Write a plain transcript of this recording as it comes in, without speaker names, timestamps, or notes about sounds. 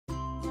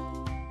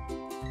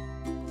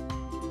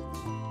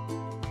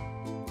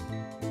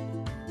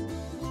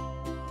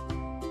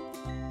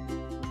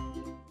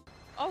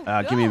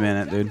Give me a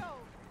minute, dude.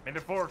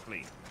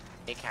 Metaphorically.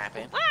 Hey,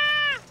 Captain.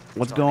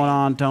 What's going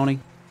on, Tony?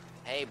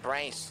 Hey,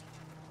 Bryce.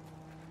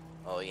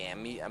 Oh, yeah,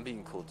 I'm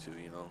being cool, too,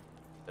 you know.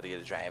 Gotta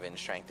get a driving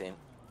strength in.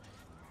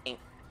 Hey,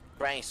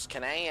 Bryce,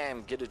 can I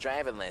get a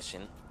driving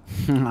lesson?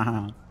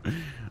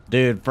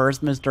 Dude,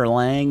 first Mr.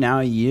 Lang, now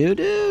you,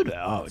 dude?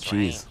 Oh,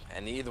 jeez. Right. I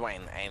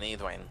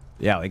need one.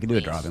 Yeah, we can do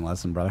a driving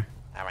lesson, brother.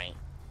 All right.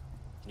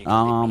 Can you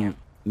come pick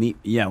me up?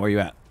 Yeah, where you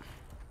at?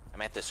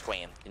 I'm at the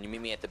square. Can you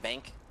meet me at the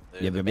bank?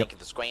 Yep. Bank at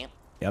the square?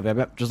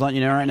 Yep. Just letting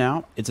you know right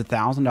now, it's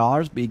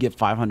 $1,000, but you get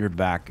 $500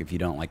 back if you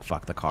don't, like,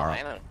 fuck the car up.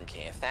 I don't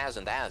care.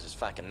 $1,000 is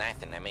fucking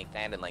nothing. I make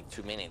that in, like,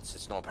 2 minutes.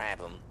 It's no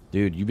problem.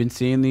 Dude, you been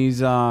seeing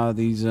these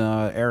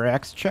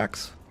RorschacH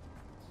checks?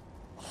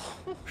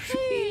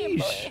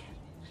 Sheesh.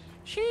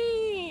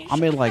 Sheesh.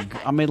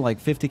 I made like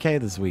 $50K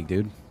this week,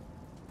 dude.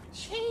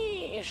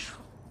 Sheesh.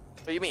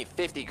 What do you mean,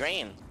 50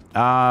 grand?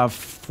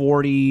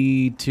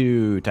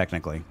 42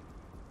 technically.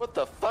 What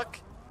the fuck?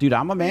 Dude,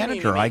 I'm a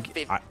manager. I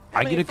get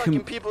a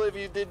fucking people have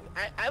you did?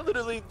 I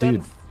literally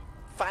done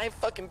 5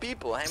 fucking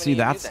people. How many see,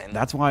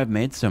 that's why I've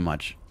made so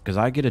much, because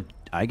I get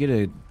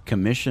a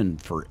commission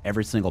for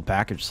every single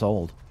package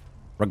sold,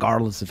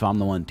 regardless if I'm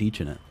the one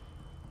teaching it.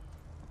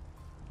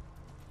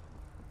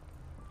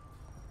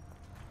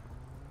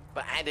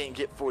 But I didn't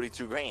get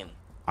 42 grand.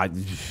 I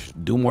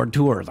do more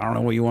tours. I don't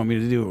know what you want me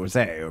to do or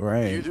say,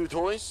 right? Do you do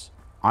tours?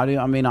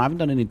 I mean, I haven't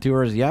done any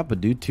tours yet, but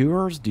do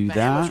tours, but that.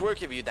 How much work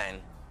have you done?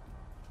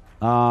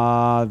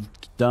 I've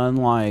done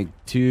like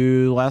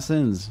 2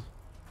 lessons.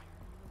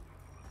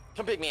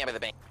 Come pick me up at the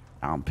bank.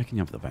 I'm picking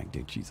you up at the bank,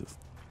 dude. Jesus.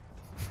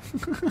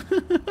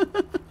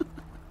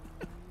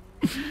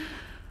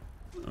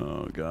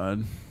 Oh,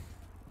 God.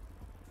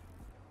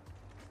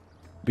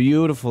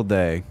 Beautiful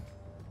day.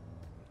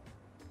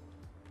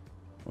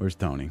 Where's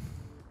Tony?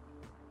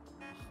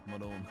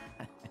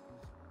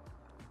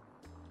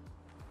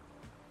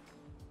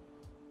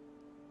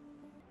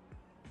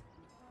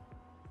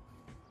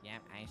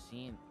 Yep, I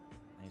seen.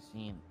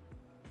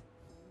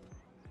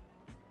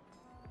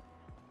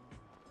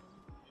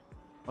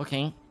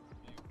 Okay.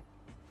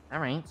 All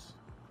right.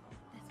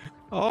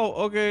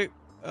 Oh, okay.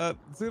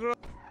 Zero.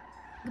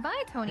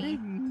 Goodbye, Tony.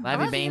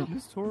 Love you, babe.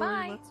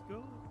 Bye. Let's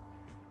go.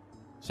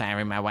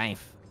 Sorry, my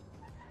wife.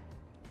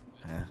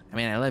 I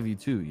mean, I love you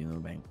too, you know,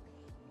 babe.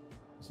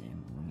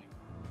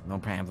 No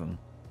problem.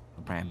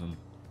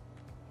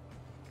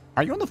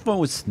 Are you on the phone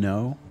with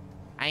Snow?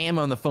 I am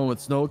on the phone with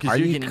Snow because Are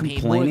you're you getting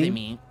paid more than complaining?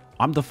 me.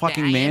 I'm the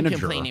fucking I manager. am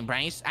complaining,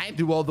 Bryce. I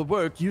do all the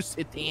work. You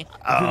sit there.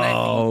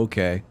 Oh,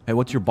 okay. Hey,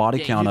 what's your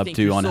body count up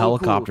to on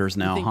helicopters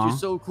now, you huh? You're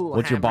so cool,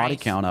 What's huh, your body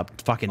Bryce? count up?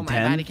 Fucking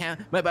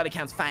 10? My body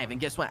count's 5, and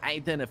guess what? I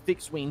done a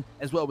fixed wing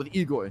as well with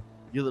Igor.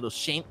 You little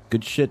shit.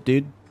 Good shit,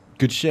 dude.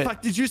 Good shit.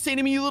 Fuck, did you say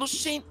to me, you little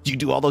shit? Do you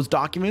do all those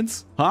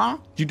documents? Huh?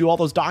 Do you do all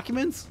those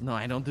documents? No,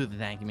 I don't do the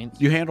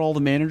documents. You handle all the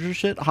manager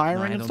shit,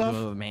 hiring I and don't stuff?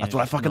 do all the That's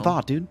what I fucking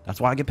thought, dude. That's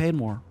why I get paid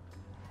more.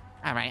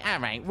 All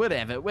right.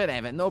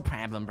 Whatever. No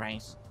problem,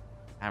 Bryce.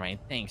 All right.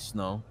 Thanks,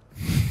 Snow.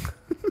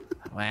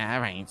 Well, all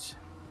right.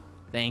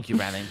 Thank you,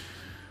 brother.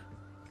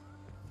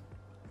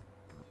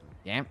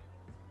 Yeah.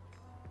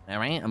 All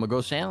right. I'm going to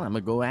go sell. I'm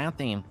going to go out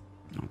there. No,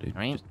 dude.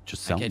 All right.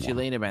 Just sell I'll catch more. you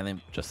later, brother.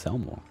 Just sell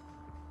more.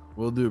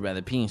 We'll do,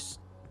 brother. Peace.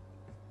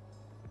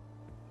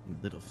 You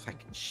little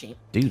fucking shit.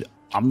 Dude,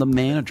 I'm the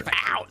manager.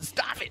 Ow,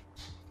 stop it.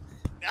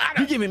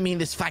 You're giving me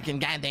this fucking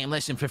goddamn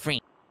lesson for free.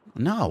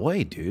 No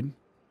way, dude.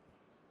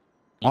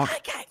 I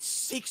got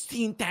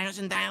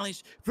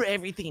 $16,000 for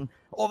everything.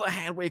 All the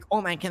hard work,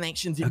 all my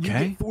connections, and you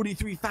get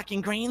 43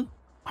 fucking grand?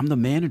 I'm the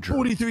manager.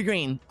 43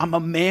 grand. I'm a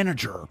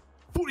manager.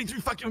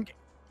 43 fucking.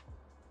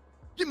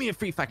 Give me a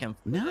free fucking.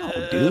 No,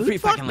 dude. Free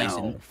Fuck fucking no.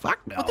 lesson. Fuck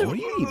no. What do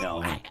you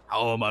know?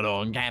 Oh, my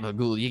own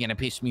gabagool. You're gonna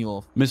piss me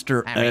off.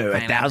 Mr.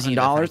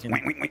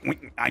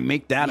 $1,000. I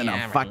make that and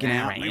Yeah, I'm fucking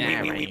out.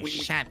 Right.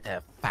 Shut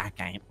the fuck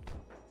up.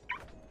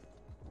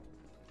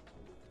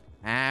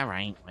 All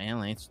right. Well,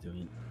 let's do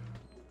it.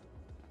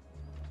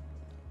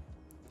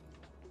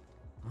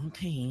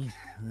 Okay.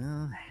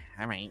 All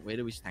right. Where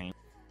do we stand?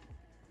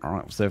 All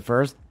right. So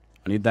first,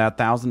 I need that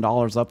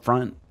 $1,000 up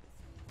front.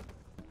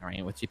 All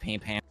right. What's your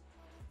PayPal?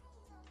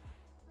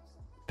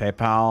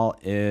 PayPal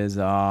is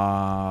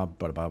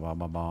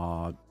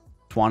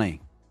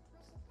 20.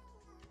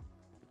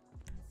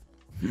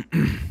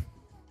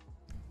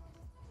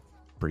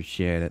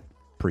 Appreciate it.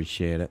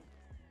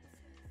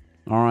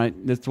 All right,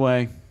 this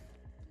way.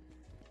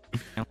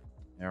 All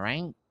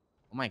right. Oh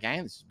my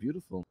God, this is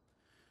beautiful.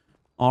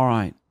 All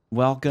right,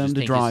 welcome Just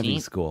to take a driving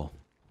seat? school.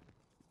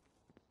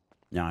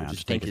 No,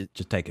 Just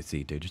just take a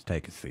seat, dude. Just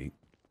take a seat.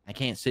 I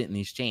can't sit in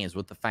these chairs.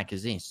 What the fuck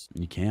is this?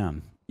 You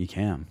can.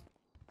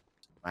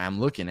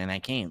 I'm looking and I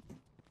can't.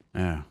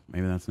 Yeah,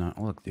 maybe that's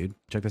not. Look, dude,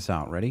 check this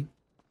out. Ready?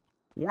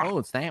 Oh,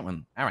 it's that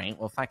one. All right.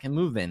 Well, fucking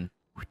move then.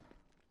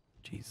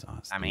 Jesus.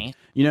 I mean,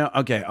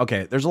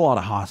 okay. There's a lot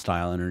of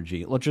hostile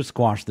energy. Let's just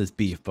squash this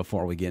beef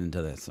before we get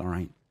into this. All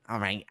right. all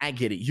right, I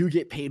get it. You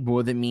get paid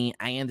more than me.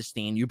 I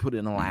understand. You put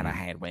in a lot of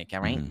hard work. All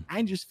right.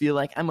 I just feel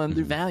like I'm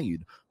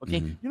undervalued. Okay.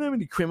 You know how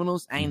many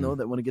criminals I know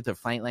that want to get their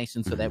flight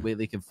license so that way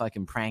they can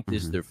fucking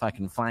practice their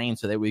fucking flying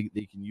so that way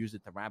they can use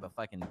it to rob a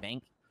fucking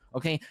bank.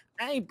 Okay.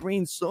 I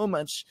bring so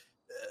much.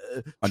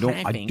 I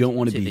don't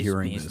want to be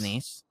hearing business.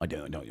 this. I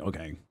don't.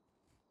 Okay.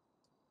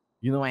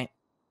 You know what?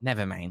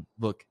 Never mind.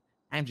 Look,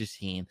 I'm just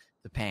here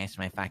to pass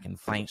my fucking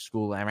flight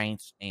school. All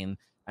right. And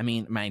I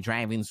mean, my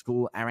driving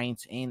school. All right.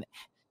 And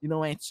you know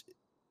what?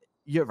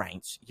 You're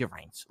right. You're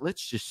right.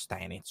 Let's just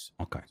start it.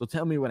 Okay. So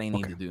tell me what I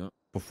need to do.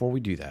 Before we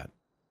do that,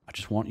 I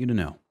just want you to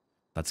know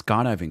that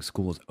skydiving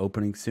school is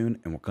opening soon,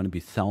 and we're going to be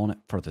selling it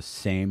for the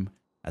same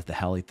as the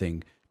heli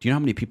thing. Do you know how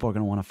many people are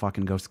going to want to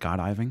fucking go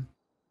skydiving?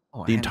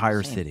 Oh, the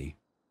entire city.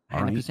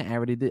 100%. I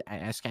already did. I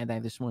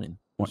skydived this morning.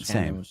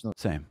 Same.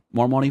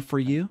 More money for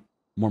you,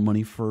 more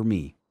money for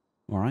me.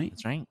 All right?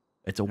 That's right.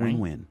 It's a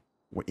win-win.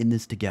 We're in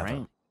this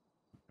together.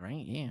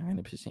 Right. Yeah,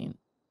 100%.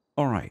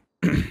 All right.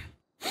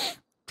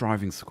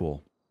 Driving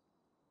school.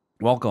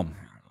 Welcome.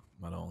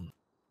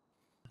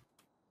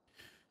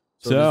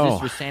 So does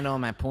this rescind all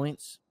my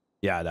points?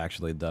 Yeah, it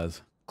actually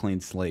does.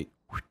 Clean slate.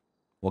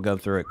 We'll go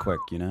through it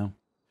quick, you know?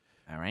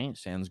 All right.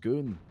 Sounds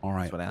good. All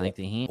right. That's what I like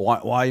to hear. Why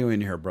are you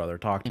in here, brother?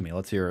 Talk to me.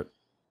 Let's hear it.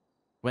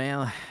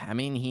 Well, I'm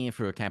in here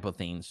for a couple of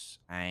things.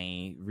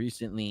 I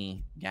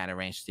recently got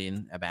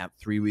arrested about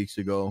 3 weeks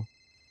ago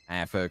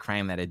for a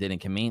crime that I didn't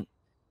commit.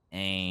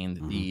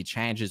 And the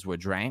charges were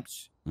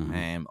dropped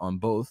on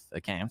both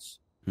accounts.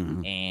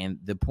 And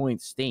the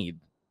points stayed.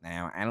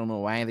 Now, I don't know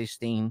why they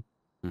stayed,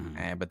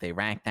 but they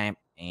racked up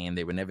and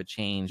they were never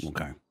changed.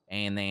 Okay.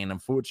 And then,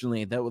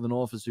 unfortunately, I dealt with an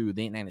officer who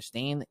didn't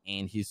understand,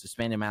 and he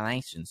suspended my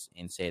license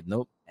and said,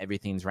 nope,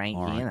 everything's right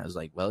here. And I was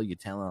like, well, you're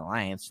telling a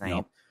lie. It's not.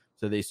 Nope.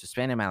 So they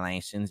suspended my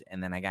license,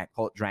 and then I got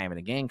caught driving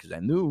again because I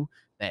knew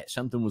that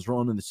something was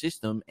wrong in the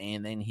system.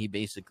 And then he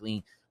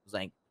basically was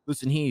like,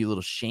 listen here, you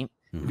little shit.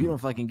 If you don't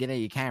fucking get out of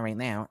your car right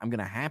now, I'm going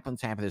to hop on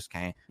top of this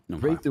car,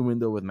 break the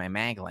window with my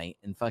mag light,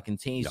 and fucking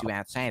tase you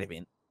outside of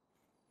it.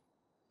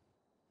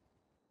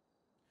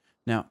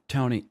 Now,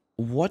 Tony,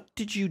 what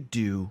did you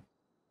do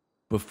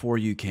before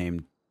you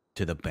came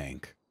to the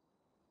bank?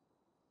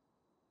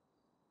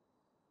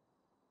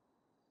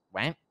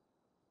 What?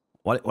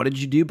 What did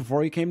you do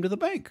before you came to the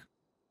bank?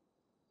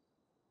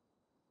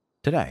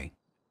 Today.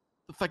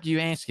 The fuck are you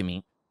asking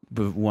me?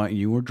 But what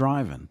you were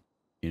driving,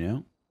 you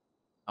know?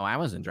 Oh, I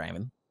wasn't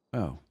driving.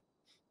 Oh.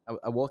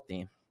 I walked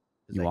in.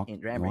 You walked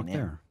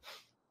there.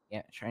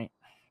 Yeah, that's right.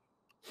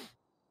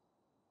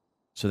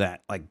 So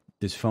that, like,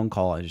 this phone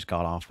call I just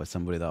got off with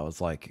somebody that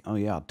was like, oh,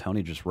 yeah,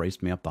 Tony just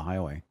raced me up the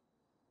highway.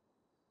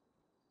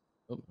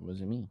 Oh, it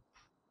wasn't me.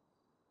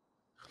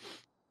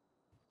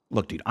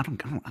 Look, dude, I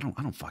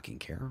don't fucking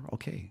care.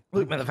 Okay.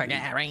 Look,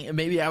 motherfucker, right?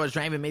 Maybe I was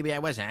driving, maybe I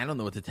wasn't. I don't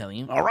know what to tell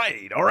you. All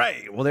right.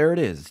 Well, there it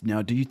is.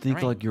 Now, do you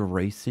think like you're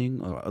racing?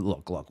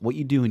 Look, what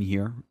you do in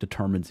here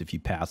determines if you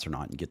pass or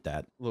not and get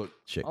that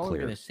shit all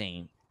clear. I'm gonna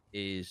say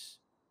is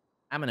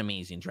I'm an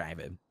amazing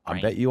driver. Right?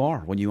 I bet you are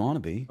when you want to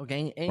be.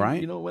 Okay, and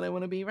right? You know what I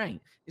want to be, right?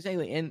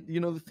 Exactly. And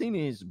you know the thing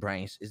is,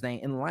 Bryce, is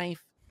that in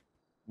life,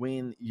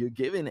 when you're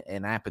given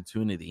an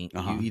opportunity,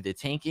 you either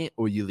take it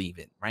or you leave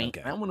it, right?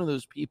 Okay. I'm one of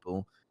those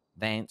people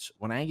that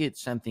when I get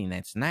something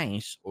that's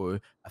nice or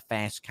a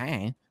fast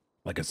car,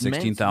 like a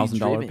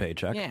 $16,000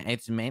 paycheck, yeah,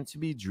 it's meant to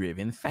be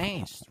driven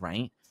fast,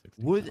 right?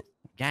 Would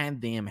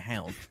goddamn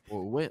help,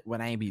 or what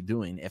would I be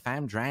doing if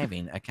I'm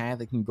driving a car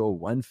that can go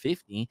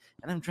 150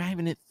 and I'm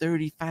driving at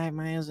 35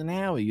 miles an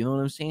hour? You know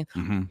what I'm saying?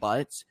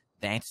 But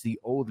that's the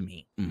old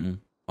me.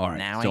 All right.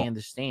 Now I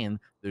understand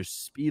there's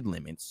speed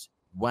limits,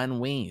 one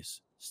ways,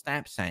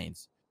 stop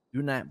signs,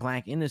 do not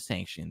block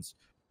intersections,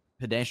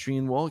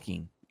 pedestrian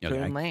walking,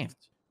 turn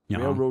left.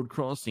 Railroad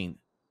crossing,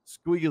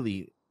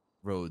 squiggly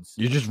roads.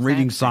 You're just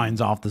reading signs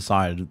off the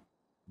side.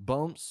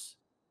 Bumps,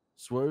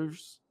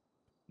 swerves,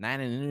 not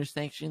an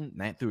intersection,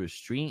 not through a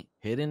street,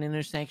 hidden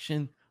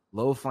intersection,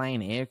 low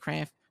flying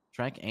aircraft,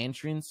 truck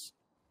entrance,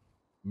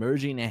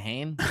 merging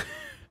ahead.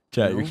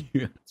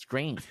 It's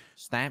great.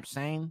 Stop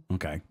sign.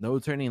 Okay. No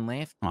turning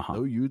left.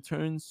 No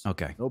U-turns.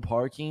 Okay. No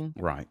parking.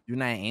 Right. Do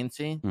not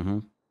enter.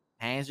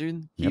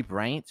 Hazard. Keep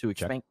right to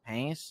expect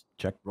pass.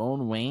 Check.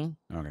 Wrong way.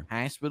 Okay.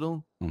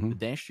 Hospital.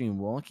 Pedestrian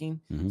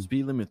walking.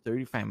 Speed limit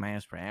 35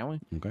 miles per hour.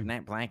 Okay.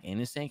 Not black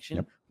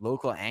intersection.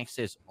 Local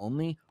access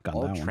only. Got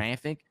all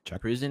traffic.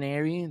 Prison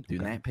area. Do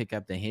not pick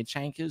up the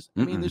hitchhikers.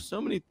 I mean, there's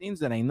so many things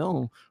that I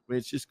know where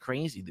it's just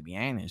crazy, to be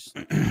honest.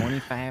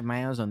 25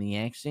 miles on the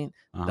exit.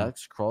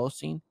 Ducks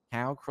crossing.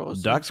 Cow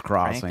crossing. Ducks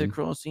crossing. Tractor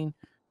crossing.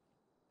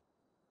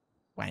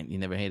 Why, you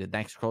never had a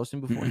ducks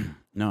crossing before?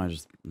 No, I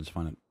just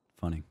find it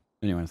funny.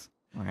 Anyways.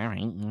 All right.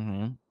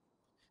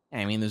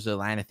 I mean, there's a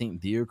lot of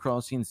things. Deer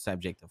crossing,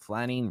 subject to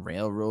flooding,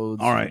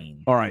 railroads. All right. I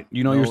mean, all right.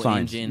 You know your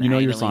signs. You know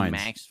your signs.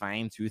 Max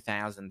fine,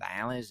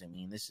 $2,000. I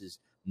mean, this is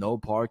no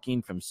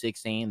parking from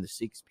 6 a.m. to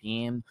 6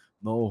 p.m.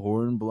 No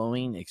horn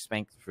blowing.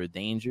 Expect for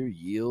danger.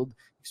 Yield.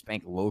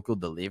 Expect local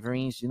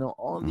deliveries. You know,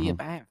 all of the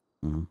above.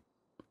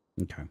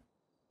 Okay.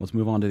 Let's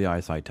move on to the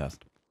eyesight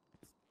test.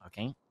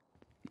 Okay.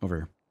 Over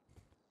here.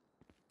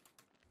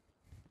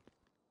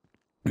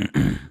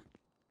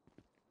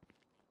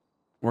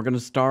 We're gonna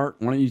start.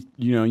 Why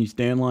don't you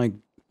stand like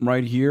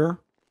right here?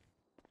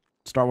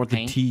 Start with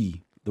Okay. the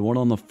T, the one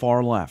on the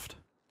far left.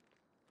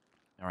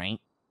 All right.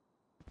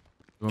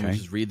 You want me to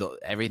just read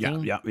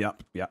everything? Yeah.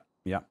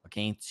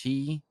 Okay.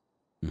 T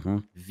Mm-hmm.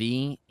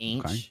 V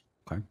H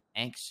Okay.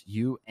 X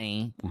U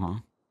A Uh-huh.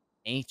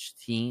 H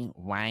T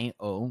Y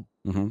O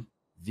Mm-hmm.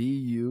 V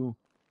U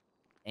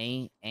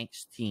A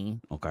X T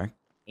Okay.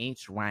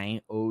 H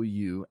Y O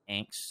U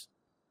X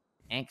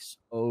X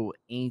O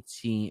A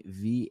T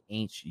V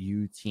H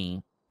U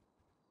T.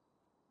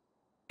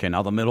 Okay,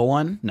 now the middle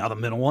one.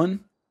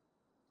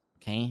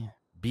 Okay.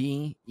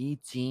 B E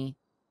T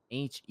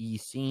H E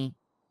C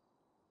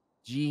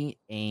G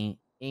A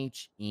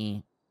H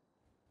E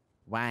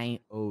Y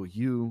O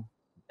U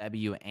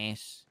W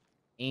S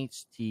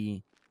H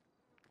T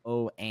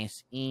O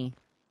S E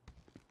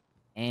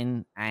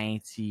N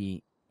I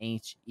T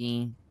H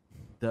E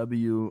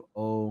W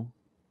O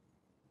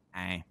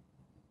I.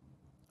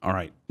 All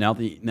right. Now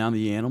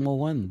the animal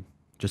one.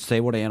 Just say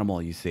what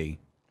animal you see.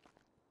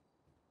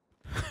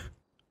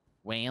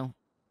 Whale.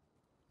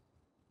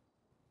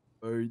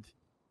 Bird.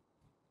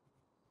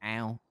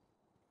 Owl.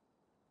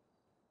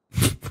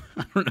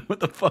 I don't know what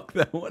the fuck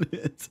that one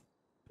is.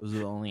 Those are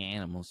the only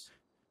animals.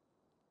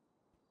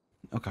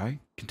 Okay,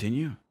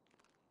 continue.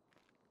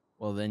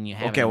 Well, then you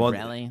have Okay, an well,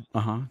 umbrella,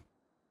 uh-huh.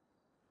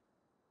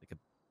 like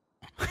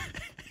a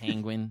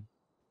penguin,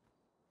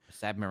 a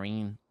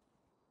submarine.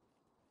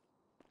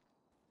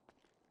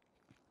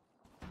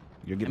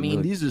 You're I getting mean,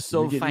 really, these are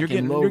so you're fucking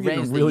getting low really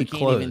res that you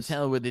can't even close.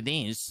 tell what it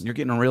is. You're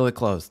getting really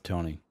close,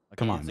 Tony. Okay,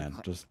 Come on, it's man.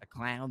 Just a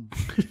cloud,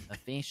 a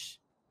fish,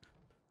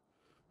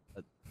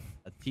 a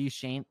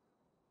T-shape.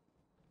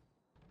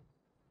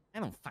 I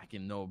don't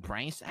fucking know,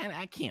 Bryce.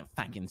 I can't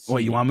fucking see.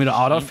 what, you that want me to shit.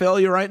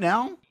 autofill you right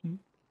now?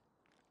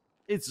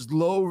 It's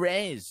low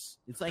res.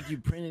 It's like you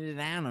printed it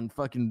out on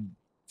fucking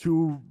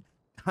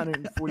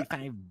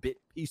 245-bit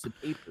piece of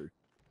paper.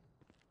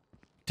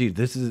 Dude,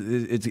 this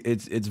is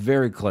it's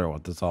very clear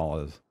what this all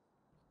is.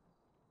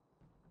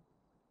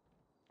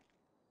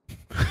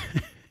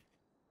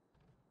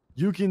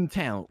 You can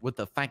tell what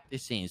the fuck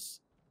this is.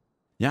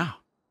 Yeah,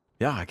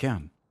 I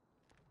can.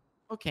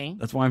 Okay.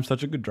 That's why I'm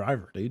such a good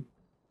driver, dude.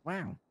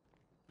 Wow.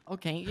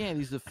 Okay, yeah,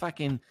 these are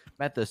fucking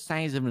about the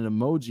size of an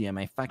emoji on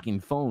my fucking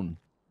phone.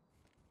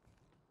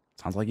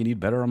 Sounds like you need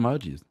better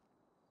emojis.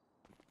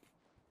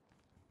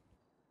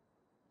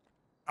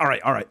 All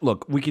right.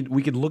 Look, we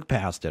could look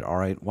past it. All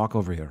right, walk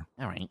over here.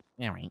 All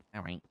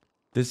right.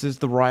 This is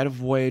the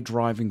right-of-way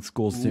driving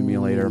school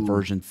simulator Ooh.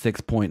 version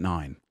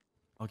 6.9.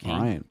 Okay. All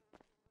right.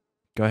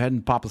 Go ahead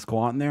and pop a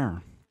squat in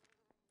there.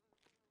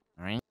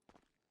 All right.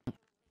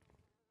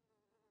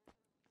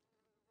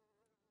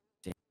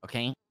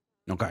 Okay.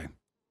 Okay.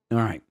 All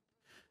right.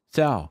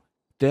 So,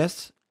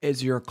 this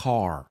is your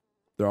car.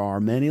 There are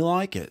many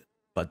like it,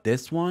 but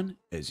this one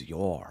is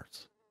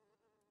yours.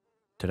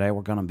 Today,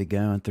 we're going to be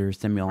going through a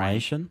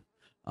simulation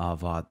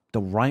of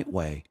the right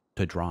way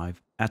to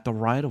drive at the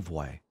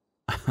right-of-way.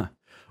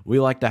 We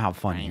like to have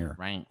fun here,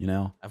 Right. you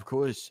know? Of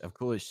course.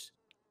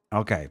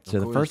 Okay, so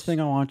the first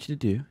thing I want you to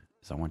do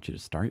is I want you to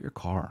start your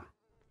car.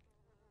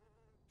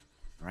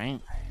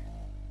 Right.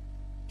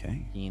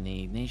 Okay. In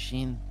the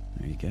ignition.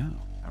 There you go.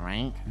 All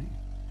right. Okay.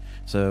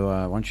 So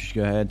why don't you just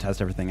go ahead,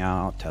 test everything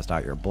out, test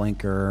out your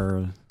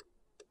blinker.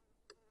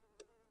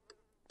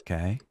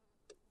 Okay.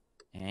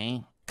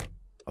 Okay.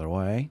 Other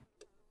way.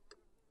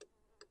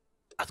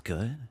 That's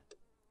good.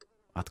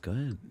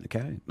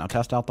 Okay. Now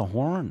test out the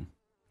horn.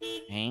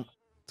 Okay.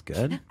 It's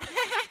good.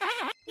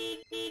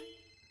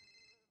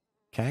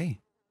 Okay.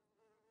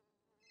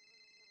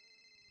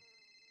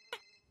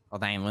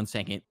 Hold on 1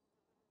 second.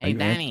 Are Hey, you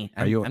Danny,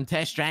 an- I'm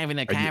test driving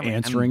a Are car. you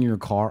answering your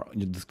car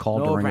this call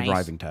No, during Bryce. a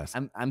driving test?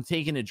 I'm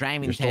taking a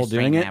driving You're still test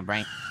doing right it? now,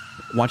 Bryce.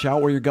 Watch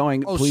out where you're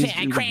going. Oh, Please. shit,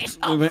 I crashed.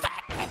 Oh,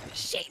 fuck.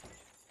 Shit.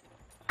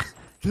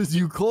 Because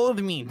you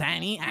called me,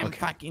 Danny. I'm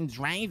fucking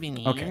driving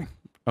here.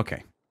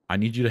 Okay. I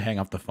need you to hang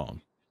up the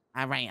phone.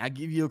 All right, I'll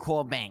give you a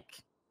call back.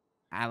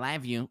 I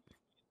love you.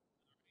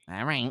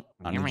 All right.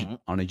 I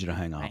need you to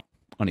hang up. Right.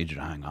 I need you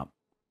to hang up.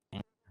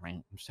 All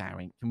right. I'm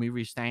sorry. Can we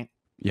restart?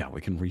 Yeah, we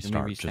can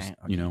restart. restart? Just,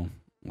 Okay.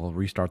 we'll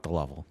restart the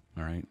level.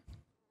 All right.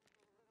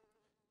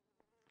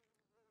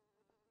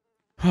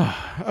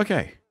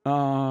 Okay.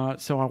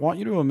 So I want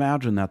you to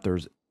imagine that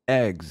there's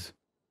eggs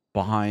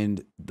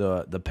behind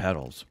the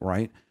pedals,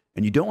 right?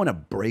 And you don't want to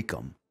break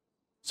them.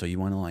 So you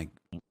want to like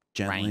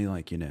gently,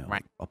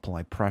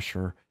 apply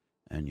pressure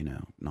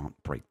and, not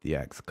break the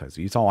eggs because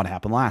you saw what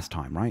happened last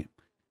time, right?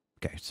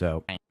 Okay.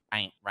 So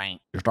Right.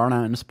 you're starting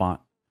out in a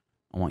spot.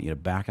 I want you to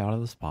back out of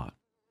the spot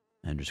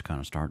and just kind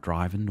of start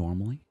driving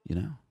normally,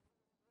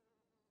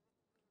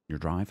 You're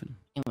driving.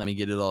 Let me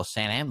get it all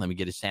set up. Let me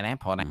get it set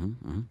up. Hold on.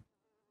 Mm-hmm.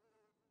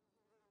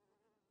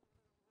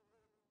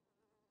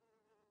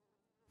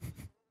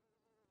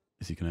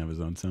 Is he gonna have his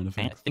own sound I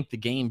effects? think the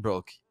game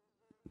broke.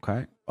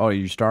 Okay. Oh, are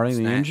you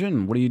starting the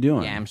engine? What are you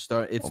doing? Yeah, it's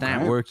Okay.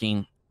 not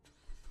working.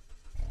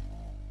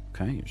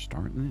 Okay, you're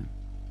starting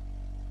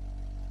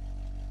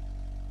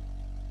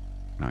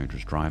Now you're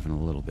just driving a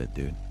little bit,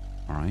 dude.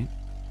 All right?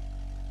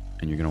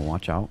 And you're going to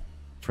watch out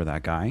for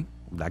that guy.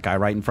 That guy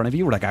right in front of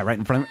you or that guy right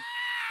in front of you?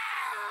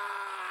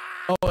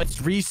 Oh,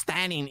 it's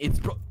restarting.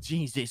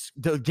 Jesus.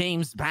 The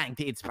game's back.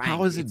 It's back.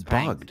 How is it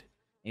bugged?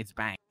 It's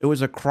back. It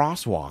was a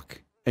crosswalk,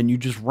 and you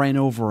just ran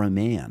over a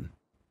man.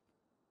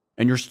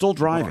 And you're still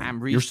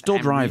driving. You're still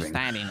driving.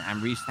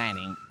 I'm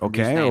restarting.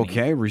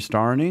 Okay.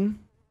 Restarting.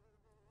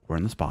 We're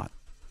in the spot.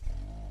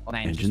 Hold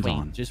on. Engine's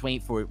on. Just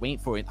wait for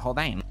it. Hold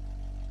on.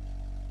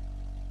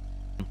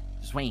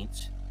 Just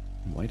wait.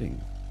 I'm waiting.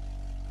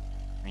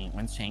 Wait,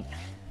 1 sec.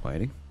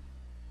 Waiting.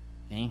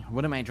 Okay.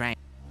 What am I driving?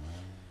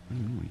 I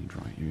don't know what you're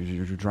driving.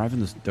 You're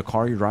driving the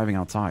car you're driving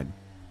outside.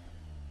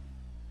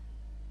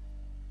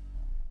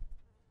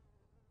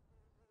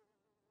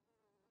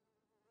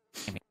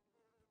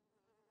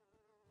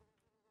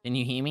 Can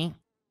you hear me?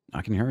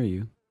 I can hear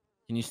you.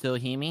 Can you still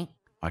hear me?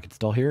 I can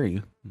still hear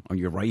you. Oh,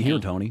 you're right here,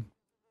 Tony.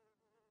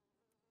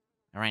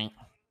 All right.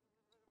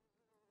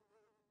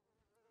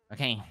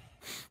 Okay.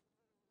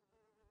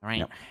 All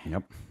right.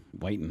 Yep.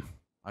 Waiting.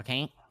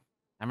 Okay.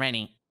 I'm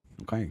ready.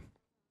 Okay.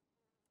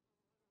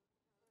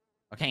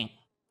 Okay.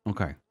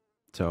 Okay.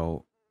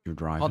 So you're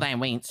driving. Hold on,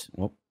 wait.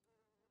 Whoop.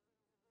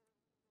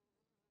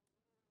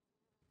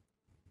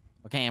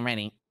 Okay, I'm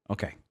ready.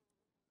 Okay.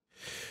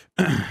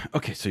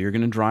 Okay, so you're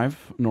gonna drive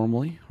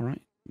normally, all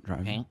right?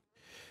 Driving.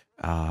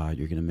 Okay.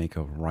 You're gonna make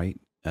a right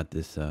at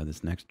this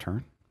this next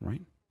turn,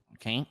 right?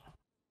 Okay.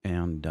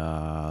 And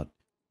you're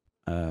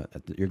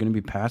gonna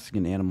be passing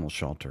an animal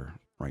shelter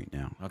right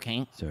now.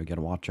 Okay. So you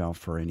gotta watch out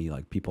for any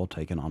like people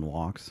taking on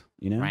walks,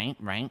 you know? Right.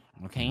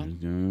 Okay.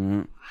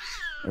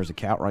 There's a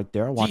cat right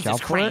there. Watch Jesus out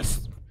for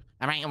Christ.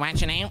 All right, I'm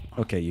watching out. it.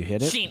 Okay, you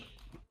hit it. Shit.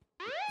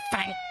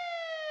 Fuck.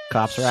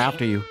 Cops are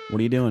after you. What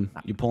are you doing?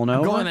 You pulling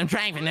over? I'm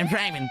driving.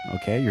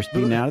 Okay, you're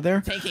speeding out of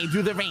there? Take it,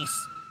 do the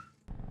race.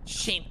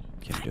 Shit.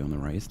 Okay, you're doing the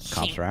race.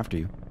 Cops are after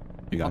you.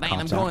 You got Hold on,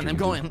 cops I'm after you.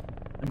 going.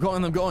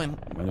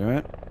 Wait a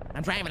minute.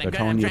 I'm driving. They're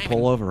telling you to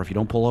pull over. If you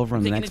don't pull over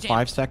in the next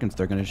 5 seconds,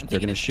 they're gonna shoot.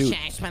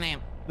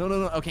 No.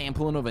 Okay, I'm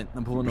pulling over.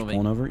 You're pulling over.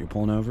 You're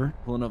pulling over.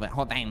 Pulling over.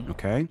 Hold on.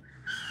 Okay.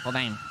 Hold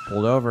on.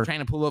 Pulled over. I'm trying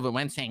to pull over.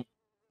 1 sec.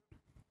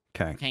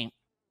 Okay. Okay.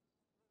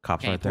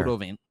 Cops Okay, right there. I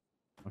pulled over.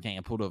 Okay, I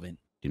pulled over.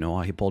 Do you know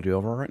why he pulled you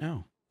over right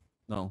now?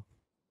 No.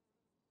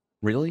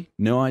 Really?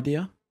 No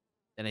idea?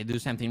 Did I do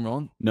something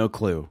wrong? No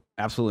clue.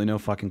 Absolutely no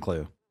fucking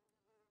clue.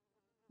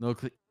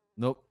 Nope.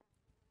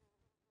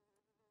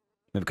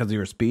 Because you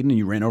were speeding and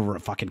you ran over a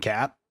fucking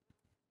cat?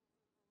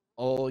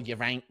 Oh, you're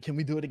right. Can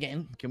we do it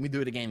again?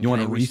 You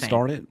want to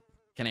restart it?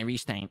 Can I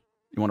restart? You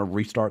want to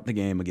restart the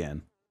game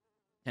again?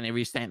 Can I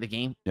restart the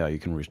game? Yeah, you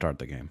can restart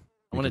the game.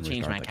 I want to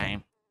change my car.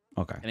 game.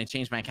 Okay. Can I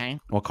change my car?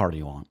 What car do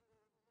you want?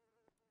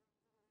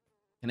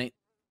 Can I?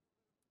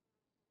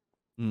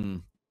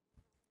 Can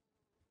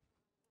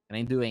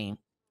I do a?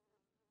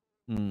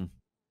 Can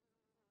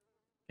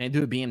I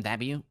do a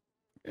BMW?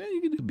 Yeah,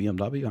 you can do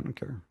BMW. I don't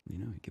care. You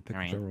know, you can pick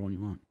All right. whichever one you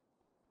want.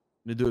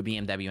 I'm gonna do a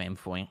BMW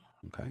M4.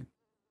 Okay.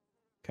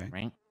 Okay.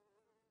 Right.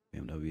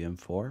 BMW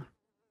M4. All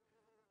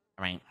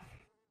right.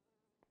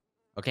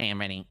 Okay, I'm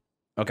ready.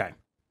 Okay.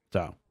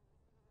 So.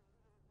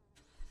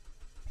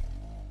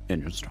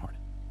 Engine started.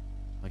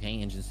 Okay,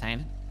 engine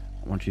started.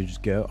 I want you to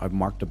just go. I've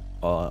marked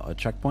a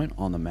checkpoint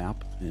on the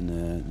map in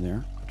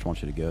there. I just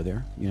want you to go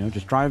there. You know,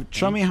 just drive.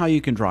 Show me how you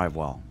can drive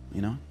well.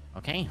 You know.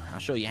 Okay, I'll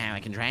show you how I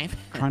can drive.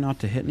 Try not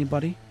to hit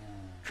anybody.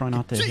 Try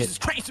not to Jesus hit.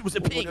 Christ, it was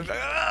a pig.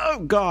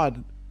 Oh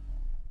God.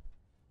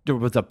 There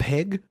was a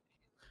pig.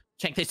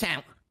 Check this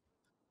out.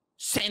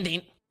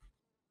 Sending.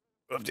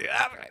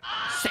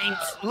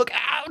 Saints. Look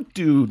out,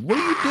 dude. What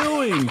are you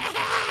doing?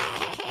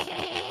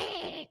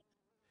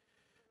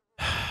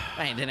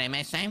 Wait, did I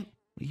mess up?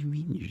 What do you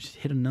mean? You just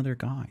hit another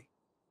guy.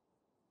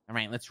 All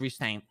right, let's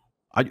restart.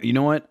 You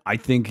know what? I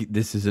think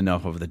this is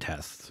enough of the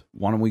test.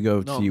 Why don't we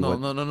go see what?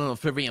 No.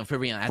 For real. I For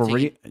take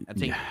real? I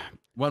take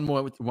one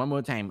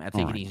more time. I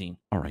take it easy.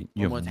 All right.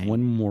 You One have more time.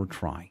 one more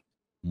try.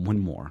 One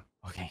more.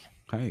 Okay.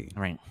 Okay.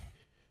 All right.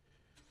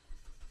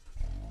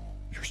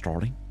 You're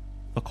starting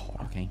the car.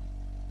 Okay.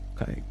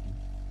 Okay.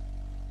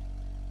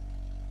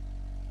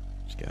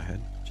 Just go ahead.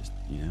 Just,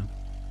 you know.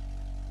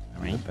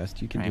 All Do right. the best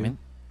you can Driving.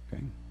 do.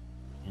 Okay.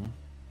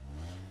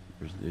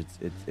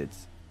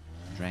 It's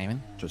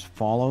Driving. just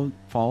follow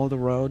the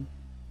road,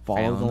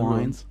 follow the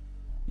lines.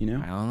 You know,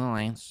 Right on the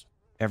lines.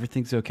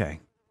 everyth's okay.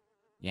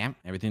 Yeah,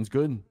 everything's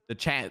good.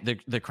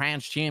 The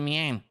crowd's cheering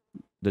me on.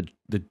 The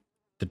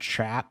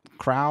chat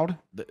crowd.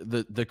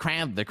 The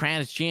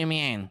crowd is cheering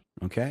me on.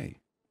 Okay,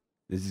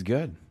 this is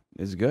good.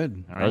 This is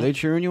good. All Are right. they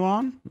cheering you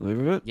on? Leave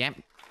it. Yep.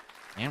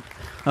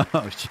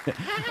 Oh shit!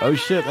 Oh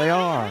shit! They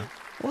are.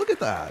 Look at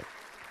that.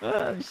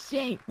 Oh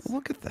shit.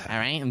 Look at that. All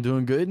right, I'm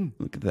doing good.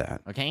 Look at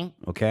that. Okay.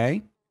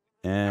 Okay.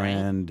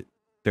 And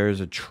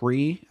there's a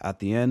tree at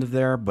the end of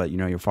there, but you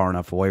know you're far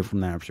enough away from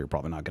that, so you're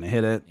probably not going to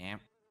hit it. Yeah.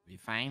 Be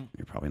fine.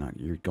 You're probably not.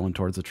 You're going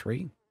towards the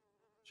tree.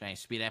 Should I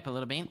speed up a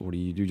little bit? What do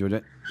you do,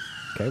 Georgia?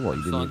 Okay, well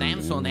you Slow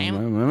didn't. down. Wait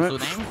a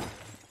minute. Slow down.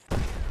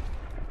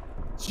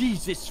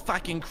 Jesus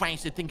fucking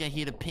Christ! I think I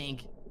hit a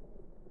pig.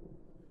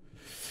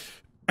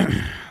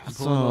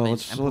 Why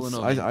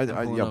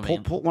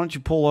don't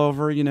you pull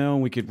over? You know,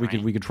 we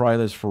could try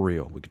this for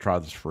real. We could try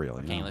this for real.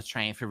 Okay, let's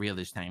try it for real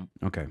this time.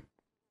 Okay.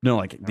 No,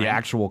 like the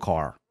actual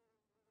car.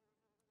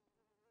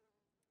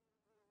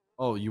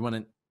 Oh, you want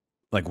to?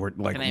 Like we're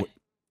like.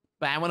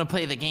 But I want to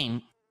play the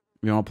game.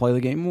 You want to play the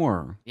game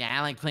more? Yeah,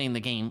 I like playing the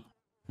game.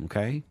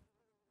 Okay.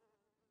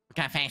 Look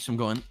how fast I'm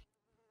going.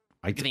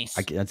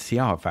 Let's see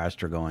how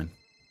fast you're going.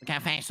 Look how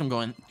fast I'm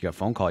going. You got a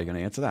phone call. You gonna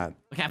answer that?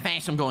 Look how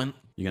fast I'm going.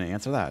 You gonna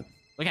answer that?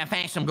 Look how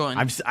fast I'm going.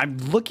 I'm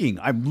looking.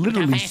 I'm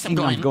literally seeing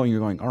I'm going. You're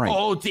going. All right.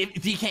 Oh,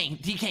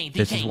 DK.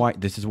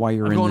 This is why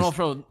you're in this.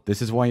 Off-road.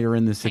 This is why you're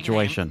in this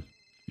situation.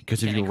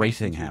 Because of your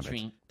racing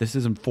habits. This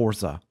isn't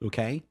Forza,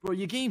 okay? Bro,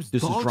 your game's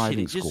this dog is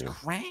driving shit. It school.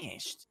 just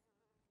crashed.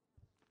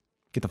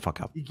 Get the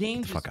fuck up. Your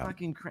game just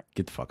fucking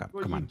Get the fuck up.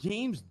 Bro, Come on. Your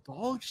game's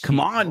dog shit.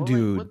 Come on, bro.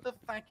 dude. Like, what the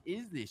fuck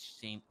is this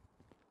shit?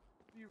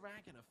 You're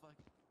racking a fuck.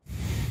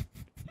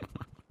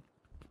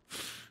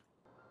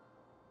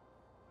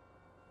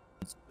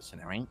 Listen,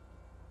 all right?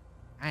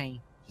 I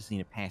just need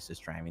to pass this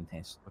driving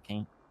test,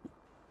 okay?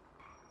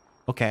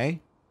 Okay.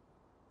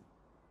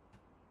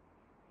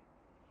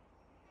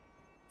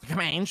 Come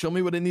on, show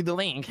me what I need to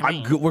learn.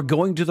 We're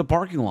going to the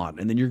parking lot,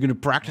 and then you're going to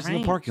practice in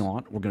the parking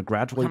lot. We're going to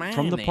graduate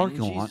from the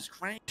parking lot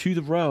to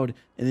the road,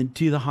 and then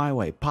to the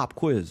highway. Pop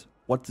quiz.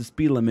 What's the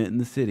speed limit in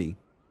the city?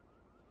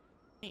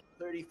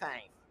 35.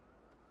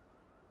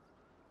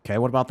 Okay,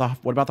 what about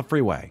the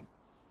freeway?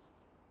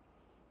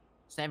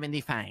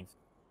 75.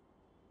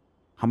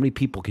 How many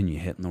people can you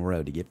hit in the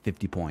road to get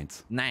 50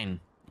 points? 9.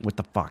 What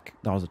the fuck?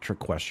 That was a trick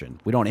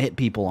question. We don't hit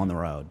people on the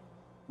road.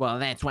 Well,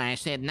 that's why I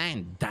said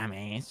 9,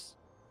 dumbass.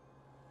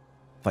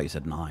 I thought you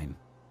said 9.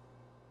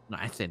 No,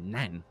 I said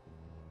 9.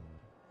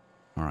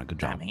 All right, good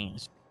job.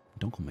 Dumbass.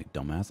 Don't call me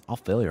dumbass. I'll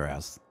fail your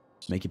ass.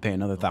 Make you pay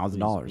another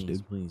 $1,000,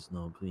 dude. Please,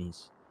 no,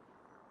 please.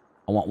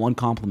 I want one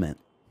compliment.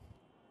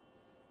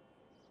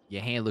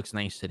 Your hair looks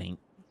nice today.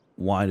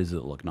 Why does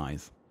it look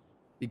nice?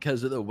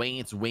 Because of the way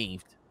it's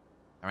waved.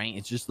 All right,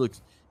 it just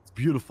looks, it's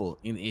beautiful.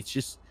 And it's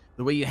just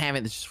the way you have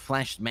it. It's just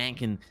flashed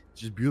back and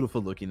it's just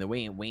beautiful looking. The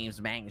way it waves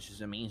back is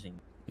just amazing.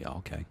 Yeah.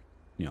 Okay.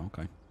 Yeah.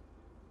 Okay.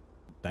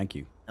 Thank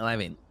you. I love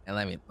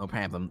it. No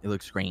problem. It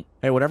looks great.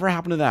 Hey, whatever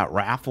happened to that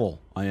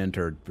raffle I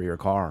entered for your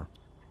car?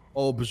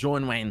 Oh,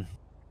 Bajorn won.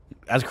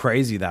 That's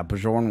crazy. That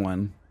Bajorn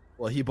won.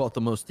 Well, he bought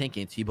the most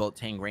tickets. He bought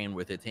 10 grand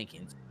worth of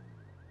tickets.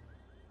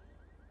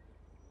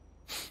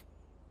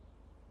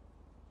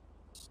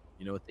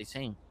 You know what they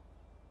say?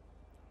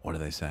 What do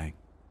they say?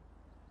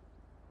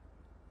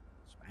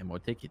 Just buy more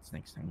tickets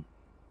next time.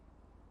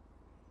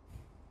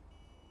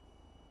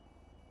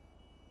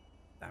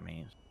 That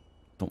means.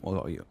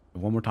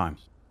 One more time.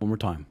 One more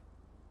time.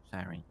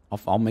 Sorry.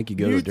 I'll make you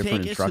go to a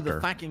different take instructor. Us to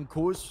the fucking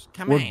course.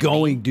 Come We're on,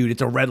 going, man. dude.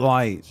 It's a red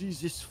light.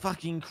 Jesus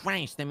fucking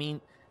Christ. I mean,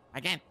 I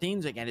got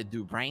things I gotta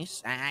do,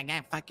 Bryce. I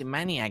got fucking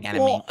money I gotta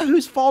Well, make.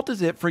 whose fault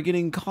is it for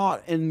getting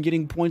caught and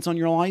getting points on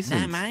your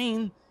license? Not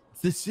mine.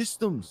 It's the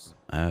systems.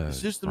 Oh, the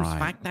system's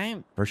fucked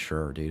out. For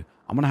sure, dude.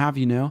 I'm gonna have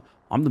you know,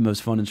 I'm the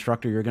most fun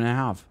instructor you're gonna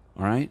have.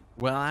 All right.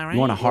 Well, all right. You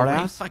want a hard right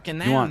ass? Fucking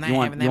now,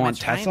 you want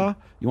Tessa? time.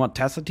 You want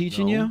Tessa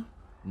teaching you?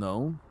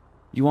 No.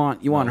 You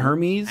want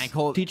Hermes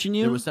teaching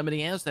you? There was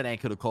somebody else that I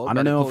could have called. I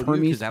don't know if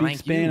Hermes speaks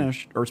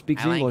Spanish or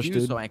speaks English, you,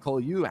 dude. So I call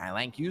you. I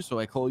like you, so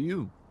I call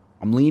you.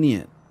 I'm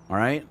lenient. All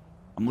right.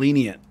 I'm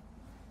lenient.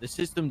 The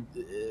system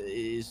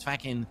is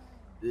fucking.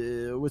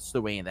 What's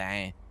the way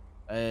that?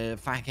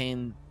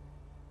 Fucking.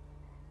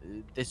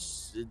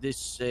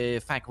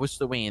 Fuck. What's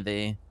the way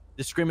that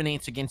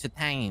discriminates against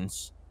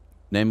Italians?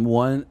 Name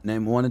one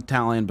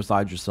Italian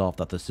besides yourself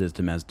that the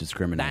system has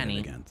discriminated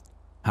against.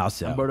 How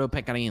so? Umberto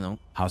Pecorino.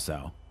 How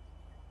so?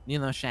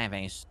 Nino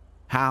Chavez.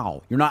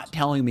 How? You're not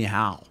telling me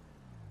how.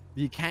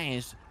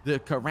 Because the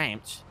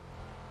corrupt.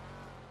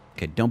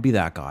 Okay, don't be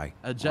that guy.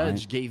 A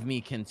judge gave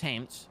me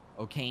contempt,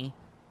 okay,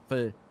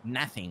 for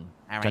nothing.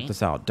 All right. Check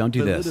this out. Don't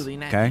do this.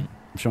 Okay?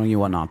 I'm showing you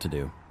what not to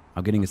do.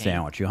 I'm getting a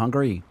sandwich. You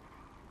hungry?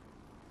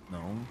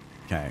 No.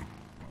 Okay.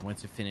 I want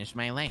to finish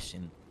my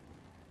lesson.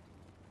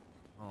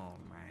 Oh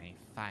my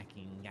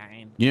fucking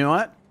god. You know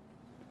what?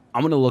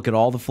 I'm gonna look at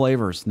all the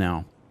flavors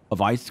now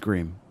of ice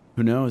cream.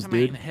 Who knows, Come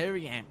dude? on,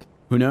 hurry up.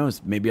 Who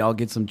knows? Maybe I'll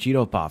get some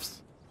Cheeto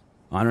Puffs.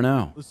 I don't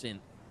know. Listen,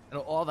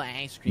 all the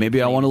ice cream.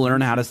 Maybe I want to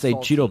learn how to say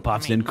salty. Cheeto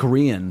Puffs in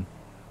Korean.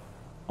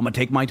 I'm gonna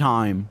take my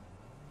time.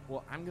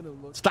 Well, I'm gonna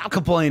look. Stop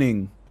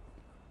complaining.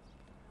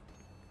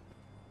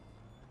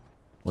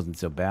 Wasn't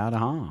so bad,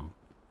 huh? I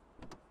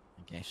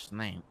guess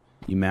not.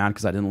 You mad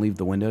because I didn't leave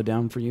the window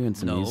down for you and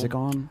some music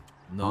on?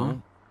 No. Huh?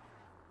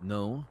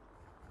 No.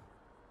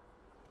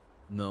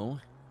 No.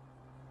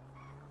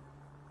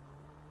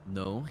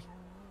 No.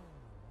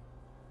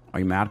 Are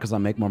you mad because I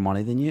make more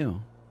money than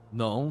you?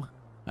 No.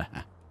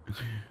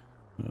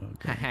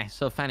 Okay.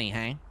 So funny,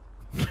 huh?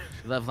 You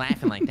love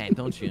laughing like that,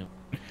 don't you?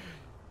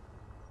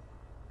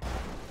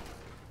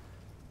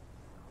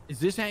 Is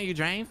this how you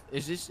drive?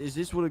 Is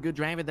this what a good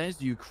driver does?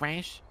 Do you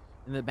crash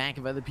in the back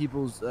of other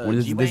people's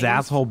this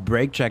asshole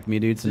brake checked me,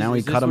 dude, so now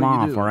we cut him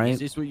off, all right? Is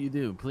this what you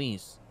do?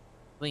 Please.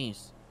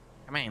 Please.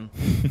 Come on.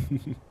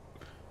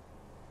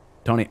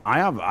 Tony, I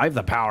have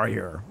the power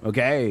here.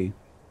 Okay.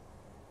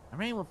 All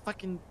right, well,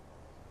 fucking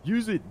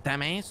use it,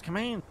 dumbass. Come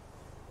on.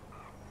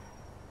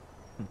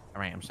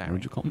 All right, I'm sorry.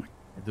 What'd you call me?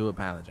 I do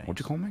apologize. What'd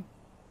you call me?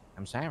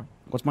 I'm sorry.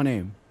 What's my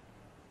name?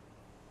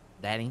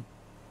 Daddy. Did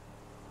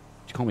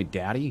you call me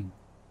Daddy?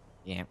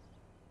 Yeah.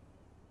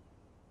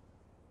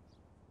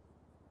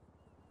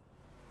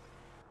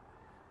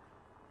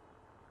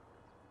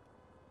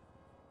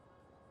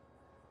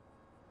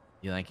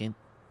 You like it?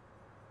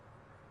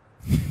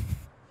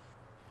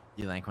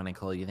 You like when I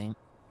call you that?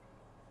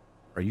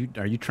 Are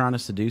you trying to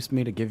seduce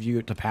me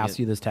to pass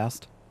you this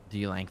test? Do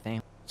you like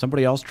that?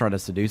 Somebody else tried to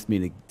seduce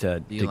me to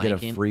get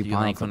a free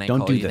pound.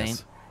 Don't do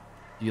this.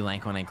 Do you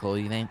like when I call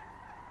you that?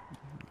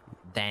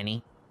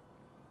 Danny?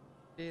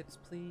 Kids,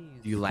 please.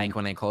 Do you like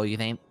when I call you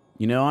that?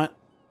 You know what?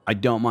 I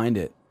don't mind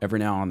it every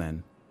now and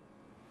then.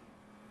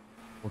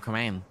 Well, come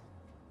on.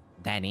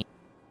 Danny.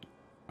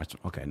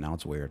 Okay, now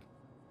it's weird.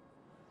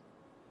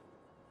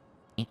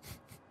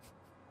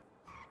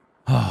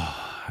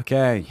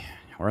 Okay,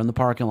 we're in the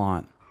parking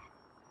lot.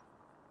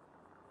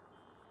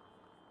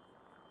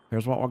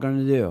 Here's what we're going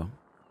to do. All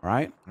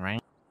right? All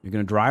right. You're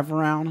going to drive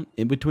around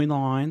in between the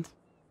lines.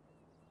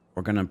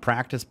 We're going to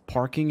practice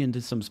parking into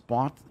some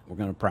spots. We're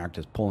going to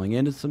practice pulling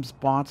into some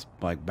spots,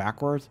 like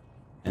backwards.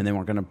 And then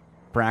we're going to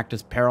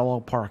practice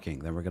parallel parking.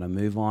 Then we're going to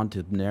move on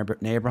to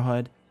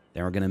neighborhood.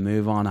 Then we're going to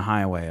move on to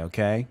highway,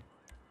 okay?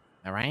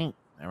 All right.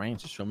 All right.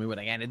 Just show me what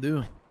I got to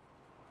do.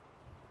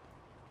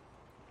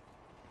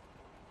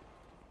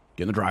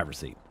 Get in the driver's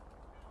seat.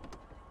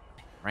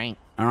 Right.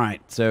 All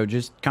right. So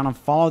just kind of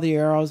follow the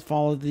arrows,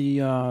 follow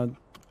the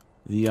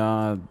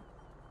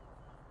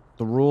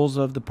rules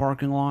of the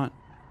parking lot.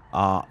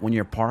 When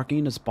you're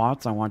parking the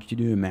spots, I want you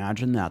to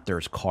imagine that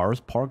there's cars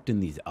parked in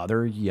these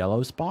other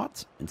yellow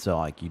spots. And so,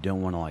 like, you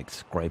don't want to, like,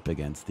 scrape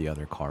against the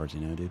other cars,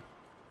 you know, dude?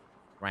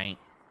 Right.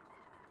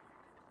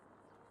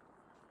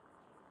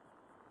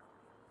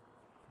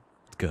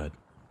 It's good.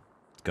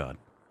 It's good.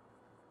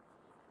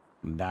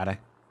 Daddy.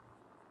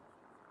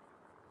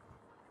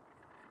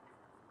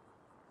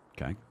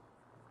 Okay.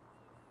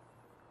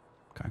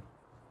 Okay.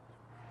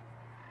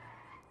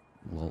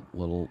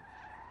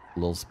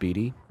 Little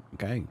speedy.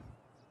 Okay.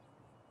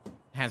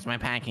 How's my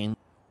packing?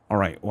 All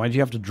right. Why'd you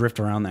have to drift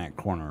around that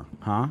corner,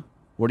 huh?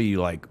 What are you,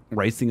 like,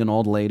 racing an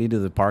old lady to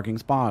the parking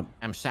spot?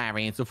 I'm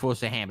sorry. It's a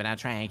force of habit. I'll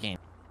try again.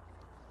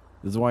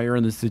 This is why you're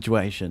in this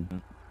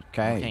situation.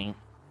 Okay. Okay.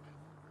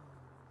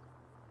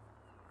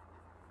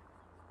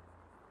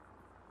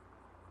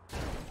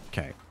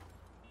 Okay.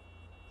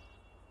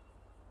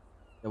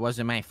 It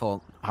wasn't my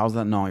fault How's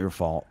that not your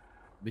fault?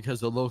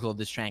 because the local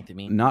distracted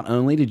me. Not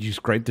only did you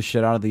scrape the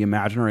shit out of the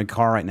imaginary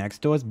car right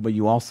next to us, but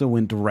you also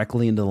went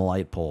directly into the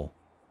light pole.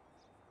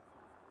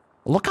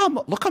 Look how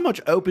much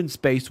open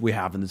space we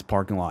have in this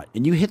parking lot,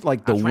 and you hit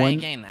like the I'll try one.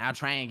 again. I'll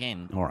try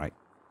again. All right.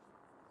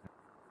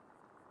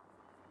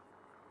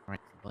 All right.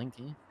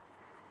 Blinky.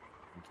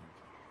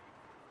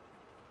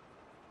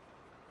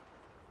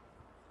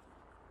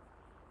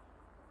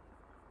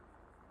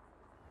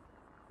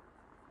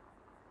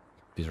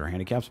 These are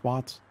handicap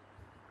spots,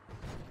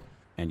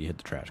 and you hit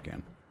the trash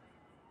can.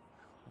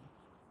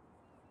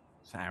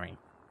 Sorry.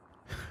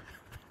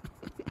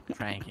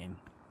 Try again.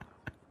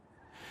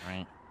 All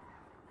right.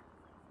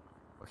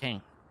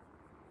 Okay.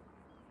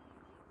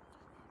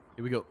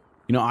 Here we go.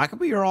 You know, I could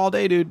be here all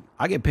day, dude.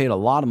 I get paid a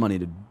lot of money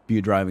to be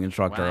a driving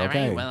instructor. Well, all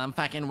Okay. right. Well, I'm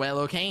fucking well.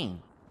 Okay.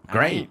 All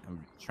Great. right.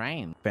 I'm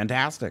trying.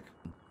 Fantastic.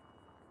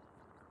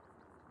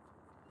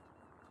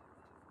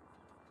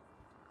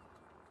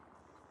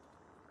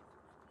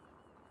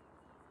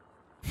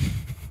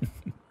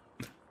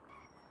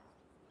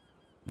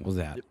 What was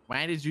that?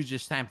 Why did you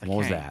just stamp the What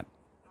was car? that?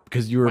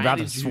 Because you were Why about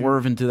to did you-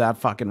 swerve into that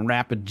fucking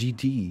rapid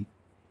GT.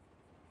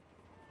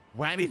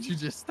 Why did you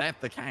just stamp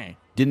the car?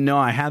 Didn't know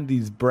I had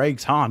these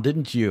brakes, huh?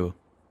 Didn't you?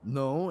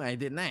 No, I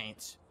did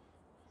not.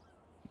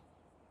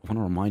 I want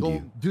to remind you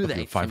Don't do of that.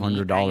 your to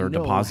me. $500 I know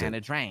deposit. how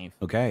to drive.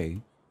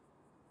 Okay.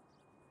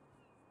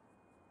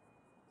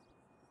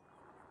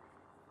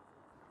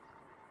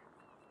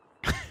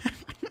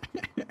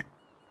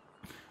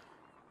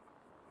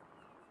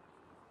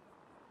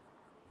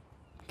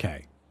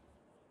 Okay.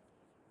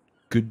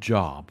 Good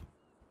job.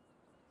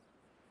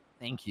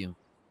 Thank you.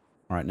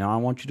 All right, now I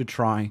want you to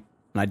try,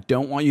 and I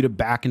don't want you to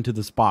back into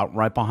the spot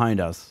right behind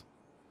us,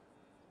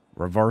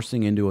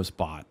 reversing into a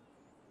spot,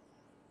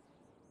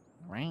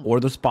 All right. or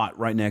the spot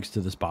right next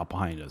to the spot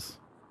behind us.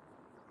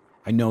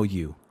 I know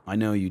you. I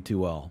know you too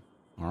well.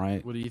 All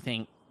right. What do you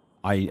think?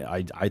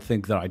 I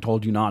think that I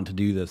told you not to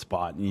do this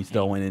spot, and you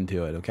still went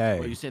into it. Okay.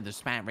 Well, you said the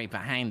spot right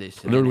behind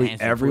us. and Literally then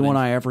as I everyone pulled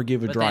in- I ever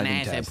give a but then driving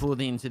as test I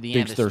pulled into the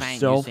thinks other they're spot,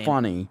 so you said,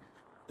 funny,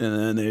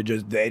 and then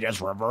they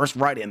just reverse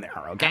right in there.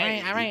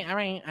 Okay. All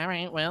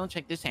right. Well,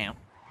 check this out.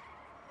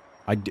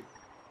 I'm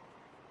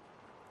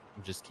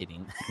just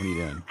kidding. What are you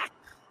doing?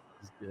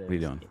 What are you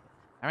doing?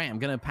 All right, I'm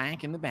gonna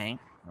park in the bank.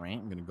 All right,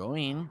 I'm gonna go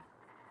in.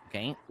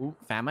 Okay. Ooh,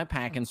 found my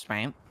parking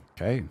spot.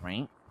 Okay.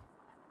 Right.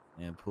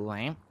 And pull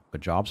out.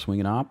 Good job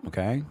swinging up.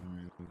 Okay.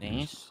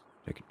 This.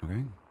 Take it.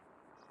 Okay.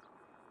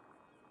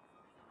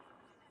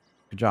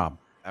 Good job.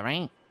 All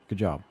right. Good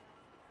job.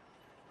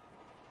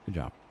 Good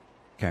job.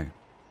 Okay.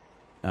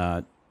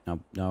 Now,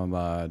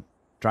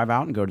 drive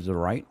out and go to the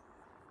right.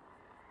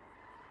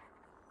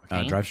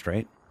 Okay. Drive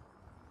straight.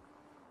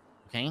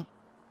 Okay.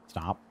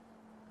 Stop.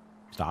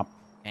 Stop.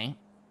 Okay.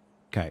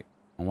 Okay.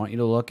 I want you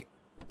to look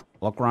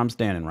where I'm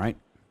standing, right?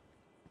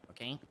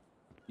 Okay.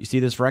 You see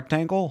this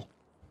rectangle?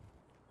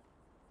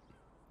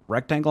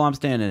 Rectangle I'm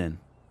standing in.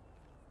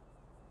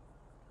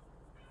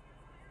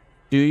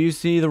 Do you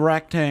see the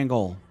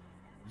rectangle?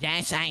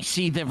 Yes, I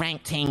see the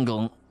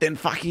rectangle. Then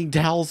fucking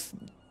tells.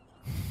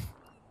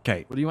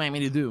 Okay. What do you want me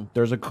to do?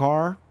 There's a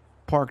car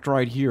parked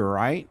right here,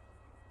 right?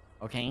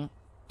 Okay.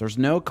 There's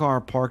no car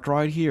parked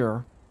right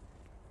here.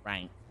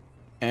 Right.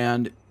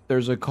 And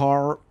there's a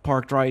car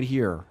parked right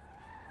here.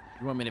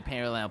 You want me to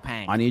parallel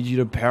park? I need you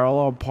to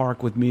parallel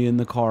park with me in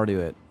the car to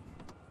it.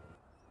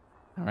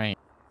 All right.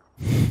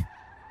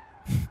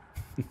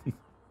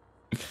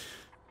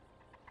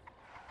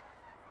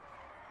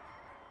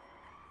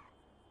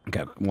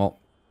 Okay, well.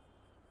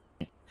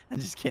 I'm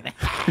just kidding.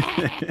 All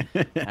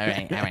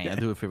right. I'll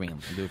do it for real.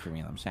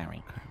 I'm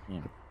sorry.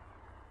 Yeah.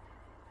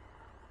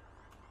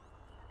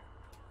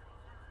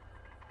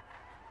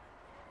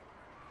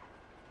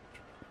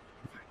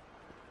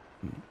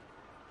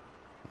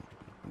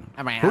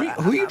 All right. Who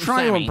are you I'm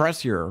trying to sorry.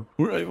 impress here?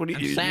 What are you,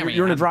 I'm sorry.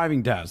 you're in a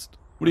driving test.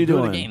 What are you Do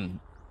it doing? again.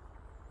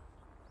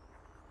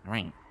 All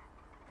right.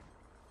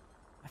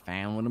 I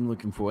found what I'm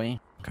looking for. I'm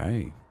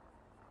Okay.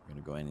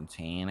 gonna go ahead and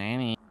tan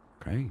on it.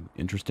 Okay.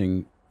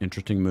 Interesting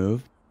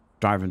move.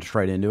 Driving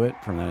straight into it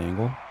from that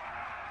angle.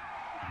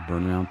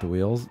 Burning out the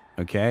wheels.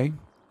 Okay.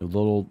 A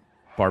little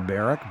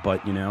barbaric,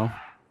 but you know.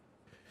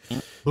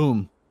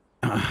 Boom.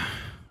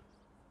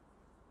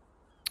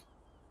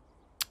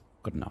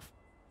 Good enough.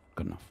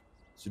 Good enough.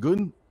 So good.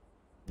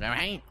 All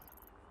right.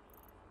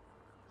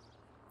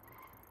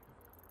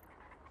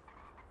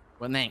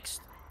 What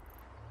next?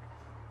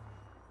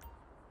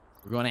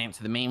 We're going out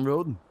to the main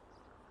road.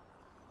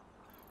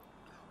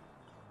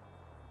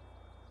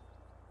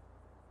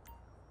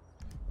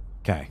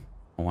 Okay.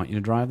 I want you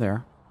to drive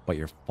there, but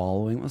you're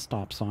following the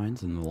stop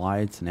signs and the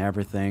lights and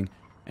everything.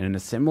 And in a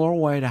similar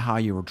way to how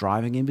you were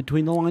driving in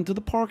between the lines of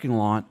the parking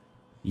lot,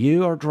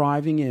 you are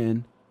driving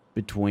in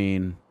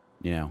between,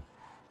 you know,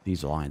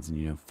 these lines and,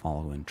 you know,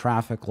 following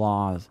traffic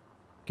laws,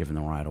 giving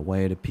the right of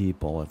way to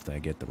people if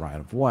they get the right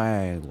of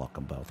way,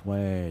 looking both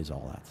ways,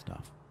 all that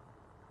stuff.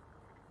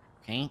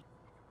 Okay.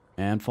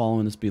 And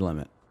following the speed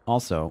limit.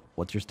 Also,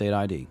 what's your state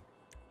ID?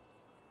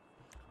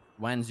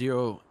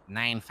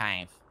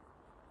 1095.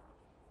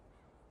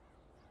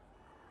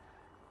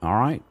 All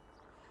right.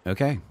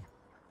 Okay.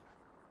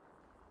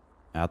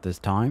 At this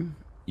time,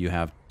 you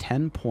have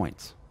 10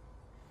 points.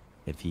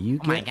 If you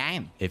Oh my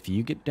God. if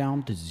you get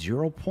down to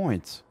 0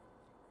 points,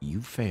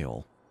 you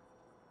fail.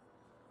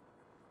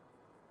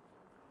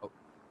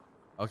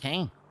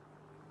 Okay.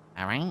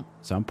 All right.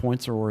 Some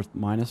points are worth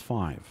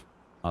 -5.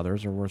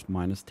 Others are worth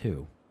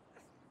 -2.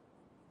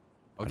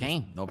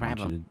 Okay. No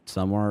problem.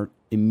 Some are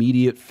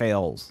immediate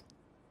fails.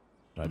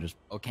 But I just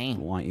Okay.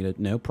 want you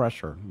to, no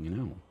pressure, you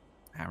know.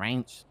 All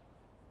right.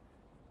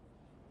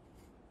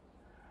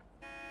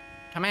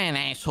 Come on,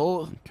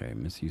 asshole. Okay,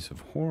 misuse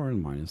of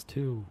horn,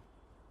 -2.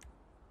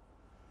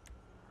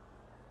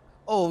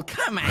 Oh,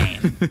 come on.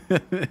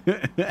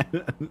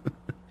 It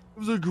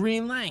was a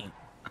green light.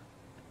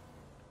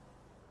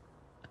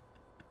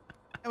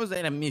 How was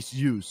that a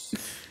misuse?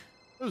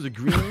 It was a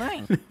green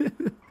light.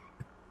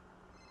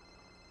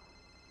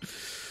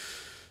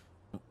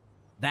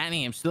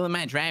 Danny, I'm still in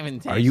my driving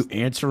test. Are you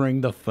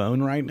answering the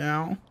phone right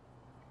now?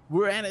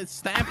 We're at a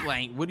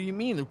stoplight. What do you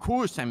mean? Of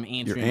course I'm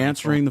answering. You're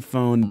answering the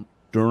phone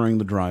during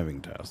the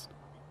driving test.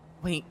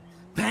 Wait,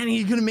 Danny,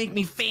 you're gonna make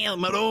me fail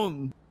my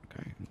own.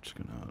 Okay, I'm just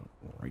gonna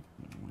write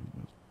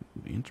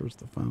answers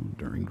the phone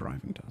during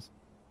driving test.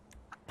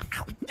 I'll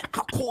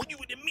call you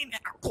in a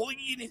minute. I'll call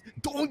you in.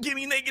 Don't give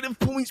me negative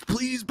points,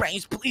 please,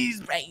 Bryce.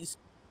 Please, Bryce.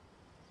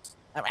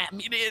 All right,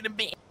 meet in a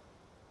bit.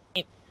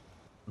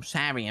 I'm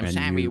sorry. I'm And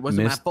sorry. you It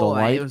wasn't my missed the fault.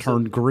 light,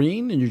 turned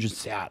green, and you just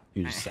sat.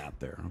 You just sat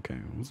there. Okay.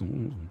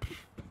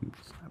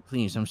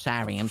 Please, I'm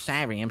sorry. I'm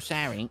sorry. I'm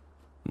sorry.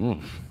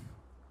 Mm.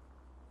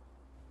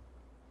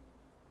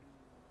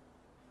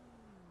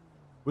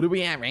 What are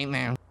we at right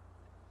now?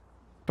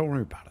 Don't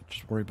worry about it.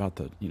 Just worry about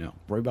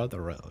worry about the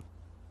road.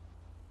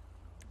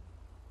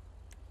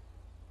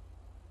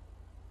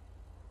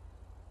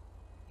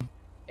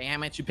 Hey, how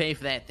much you pay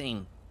for that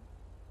thing?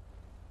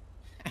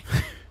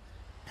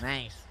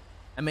 Nice.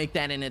 I make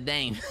that in a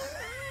day.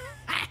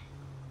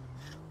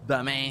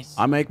 Dumbass.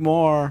 I make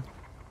more.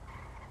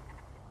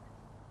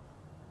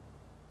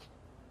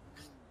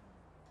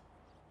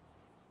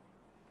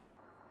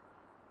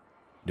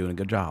 Doing a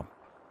good job.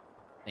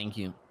 Thank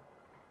you.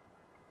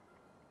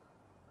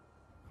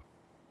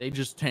 They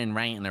just turn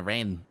right in the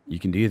red. You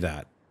can do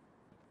that.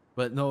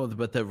 But no,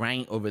 but the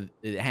right over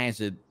it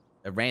has a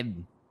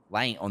red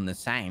light on the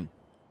sign.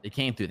 They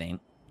can't do that.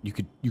 You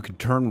could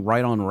turn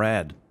right on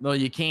red. No,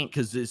 you can't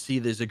because see,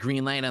 there's a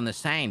green light on the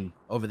sign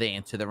over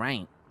there to the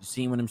right. You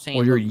see what I'm saying?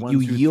 Or Look, you 1, 2,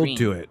 yield 3.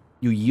 to it.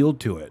 You yield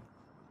to it,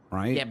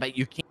 right? Yeah, but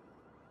you can't.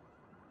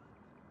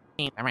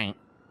 All right.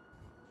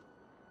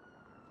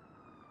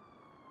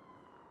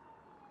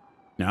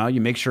 No, you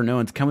make sure no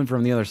one's coming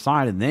from the other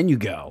side, and then you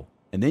go.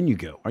 And then you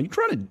go. Are you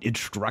trying to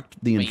instruct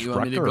the Wait, instructor? you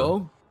want me to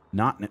go?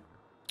 Not.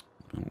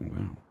 Oh,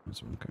 wow.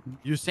 That's okay.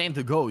 You're saying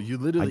to go. You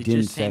literally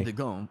didn't just said say- to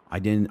go. I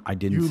didn't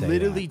You say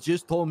literally that.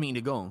 just told me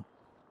to go.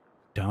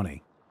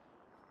 Tony.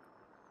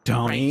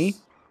 Bryce,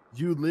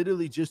 you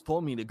literally just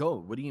told me to go.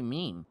 What do you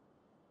mean?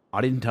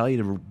 I didn't tell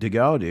you to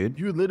go, dude.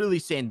 You literally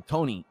said,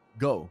 Tony,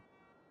 go.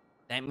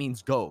 That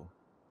means go.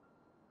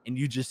 And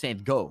you just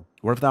said go.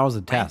 What if that was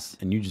a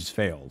test and you just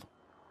failed?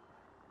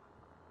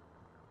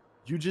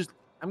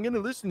 I'm going to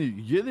listen to you.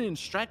 You're the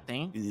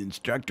instructor. The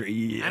instructor,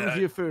 yeah. I'm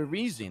here for a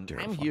reason. Dear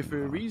I'm here fucking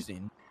for a God.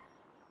 reason.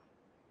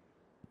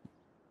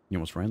 You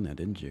almost ran that,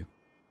 didn't you?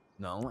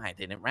 No, I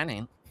didn't run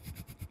in.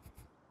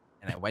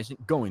 And I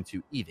wasn't going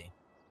to either.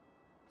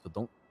 So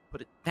don't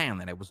put it down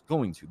that I was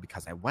going to,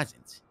 because I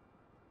wasn't.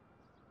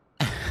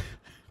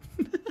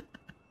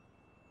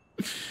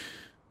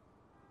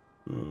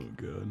 Oh,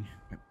 God.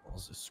 My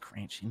balls are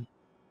scratching.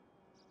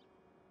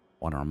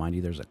 Want to remind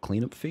you there's a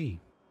cleanup fee.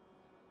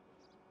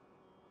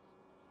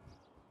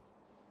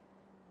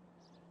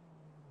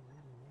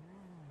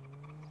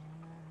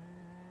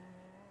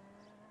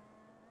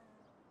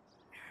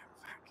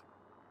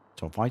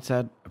 So if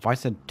I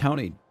said,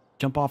 Tony,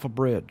 jump off a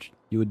bridge,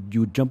 you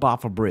would jump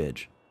off a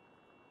bridge.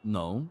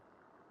 No,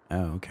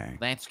 Oh, okay.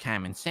 that's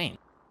common sense.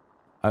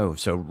 Oh,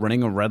 so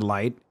running a red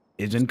light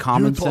isn't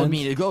common You told sense?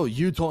 me to go.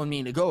 You told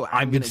me to go.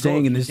 I've been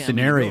saying in this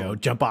scenario,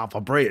 jump off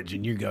a bridge,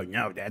 and you go,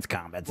 no, that's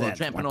common Well, sense.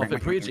 jumping off a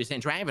bridge isn't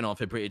driving off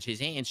a bridge.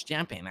 It's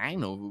jumping. I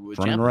know Running a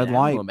jumping. red I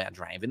light. know about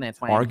driving.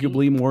 That's why I'm here.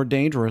 Arguably more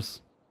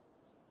dangerous.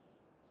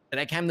 Did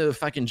I come to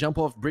fucking jump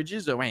off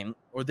bridges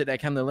or did I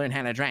come to learn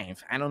how to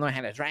drive? I don't know how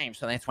to drive,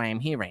 so that's why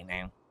I'm here right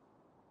now.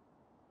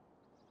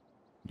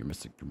 You're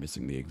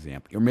missing the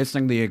example. You're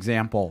missing the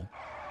example.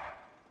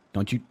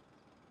 Don't you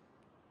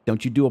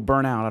do a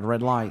burnout at a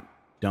red light.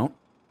 Don't.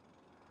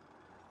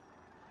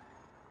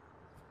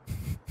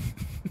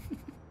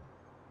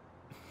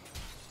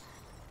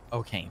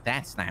 Okay,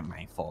 that's not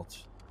my fault.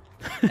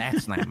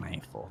 That's not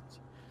my fault.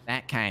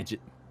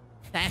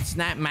 That's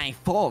not my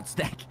fault.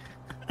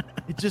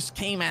 It just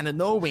came out of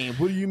nowhere.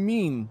 What do you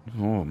mean?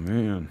 Oh,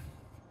 man.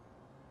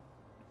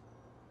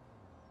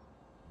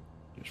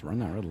 Just run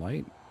that red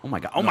light. Oh, my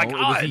God. Oh, my No,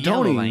 God, it was a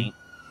yellow Tony. light.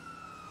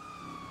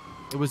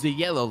 It was a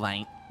yellow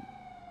light.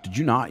 Did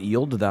you not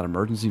yield to that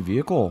emergency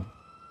vehicle?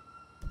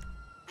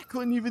 I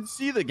couldn't even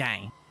see the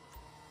guy.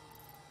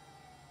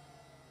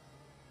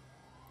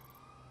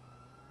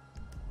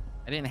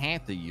 I didn't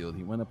have to yield.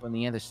 He went up on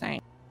the other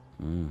side.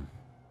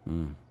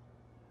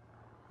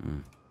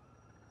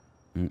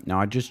 Now,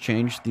 I just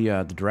changed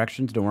the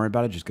directions. Don't worry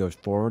about it. Just goes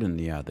forward, and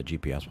the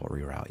GPS will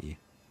reroute you.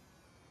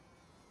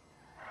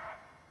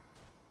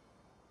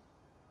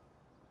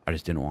 I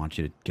just didn't want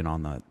you to get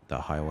on the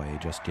highway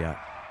just yet.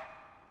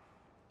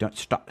 Don't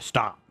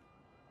stop.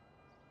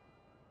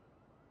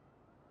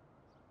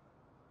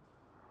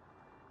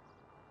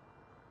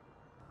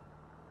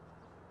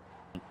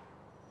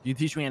 You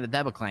teach me how to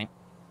double climb.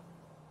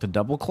 The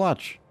double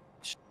clutch.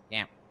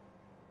 Yeah.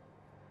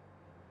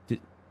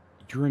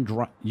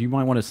 You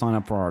might want to sign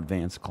up for our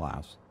advanced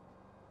class.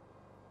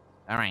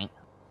 All right.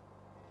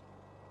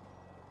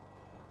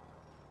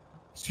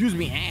 Excuse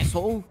me,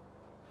 asshole.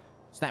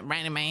 Stop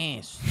right in my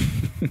ass,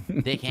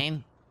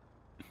 dickhead.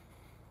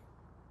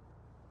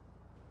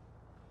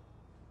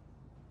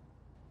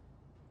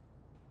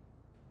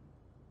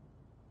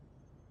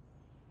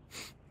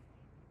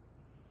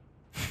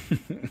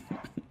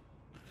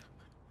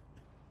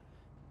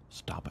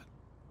 Stop it.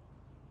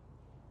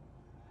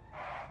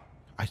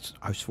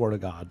 I swear to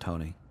God,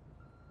 Tony.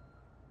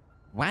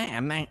 Why?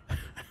 I'm not.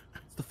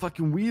 It's the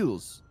fucking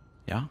wheels.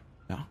 Yeah?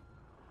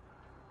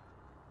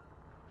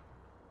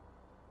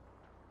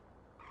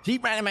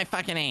 Keep right in my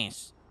fucking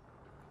ass.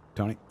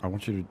 Tony, I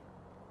want you to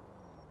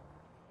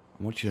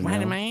Right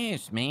know. in my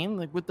ass, man.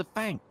 Like, what the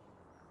fuck?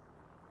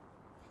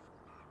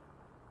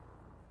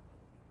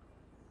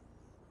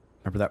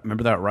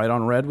 Remember that right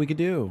on red we could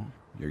do?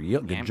 Good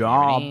Yeah,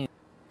 job. there it is.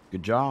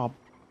 Good job.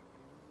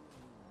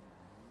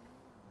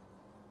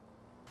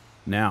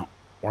 Now,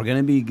 we're going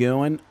to be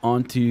going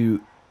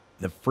onto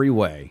the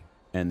freeway,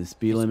 and the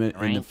speed limit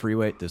in the right.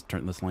 freeway, this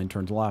lane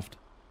turns left.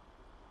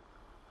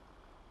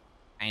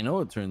 I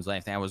know it turns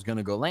left. I was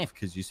gonna go left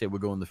because you said we're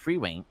going the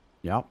freeway.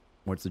 Yep.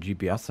 What's the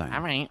GPS saying?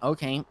 All right.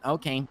 Okay. All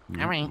right.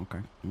 Okay. All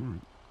right.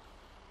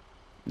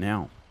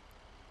 Now,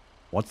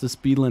 what's the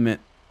speed limit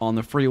on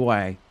the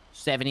freeway?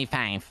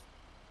 75.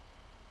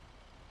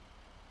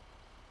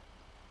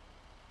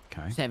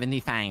 Okay.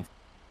 75.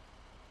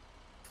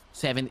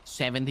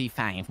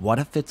 75. What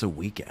if it's a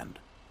weekend?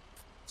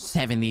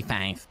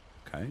 75.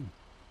 Okay.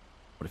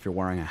 What if you're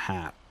wearing a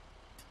hat?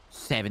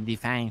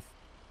 75.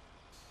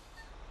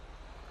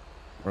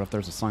 What if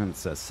there's a sign that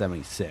says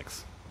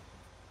 76?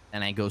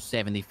 Then I go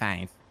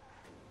 75.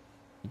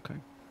 Okay.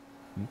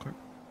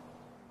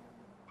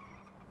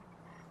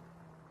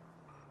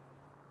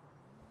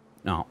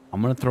 Now,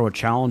 I'm going to throw a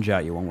challenge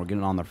at you when we're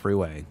getting on the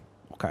freeway.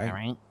 Okay? All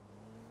right.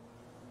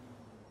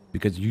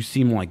 Because you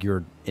seem like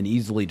you're an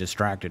easily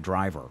distracted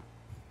driver.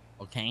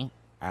 Okay.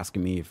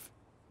 Asking me if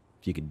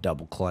you could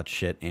double clutch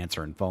shit,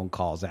 answering phone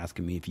calls,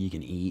 asking me if you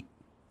can eat.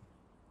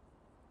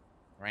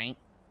 Right.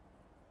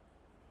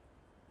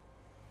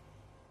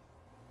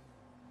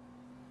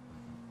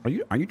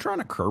 Are you trying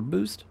to curb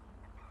boost?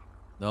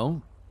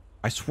 No.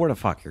 I swear to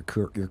fuck, you're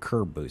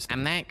curb boosting.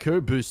 I'm not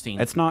curb boosting.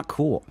 It's not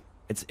cool.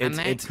 It's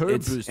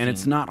curb boosting. And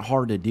it's not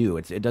hard to do.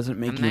 It doesn't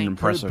make you an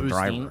impressive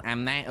driver.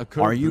 I'm not a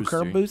curb Are you booster.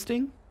 curb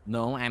boosting?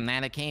 No, I'm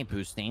not a curb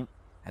boosting.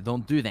 I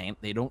don't do that.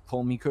 They don't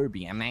call me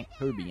Kirby. I'm not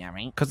Kirby, all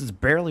right? Because it's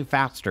barely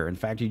faster. In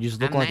fact, you just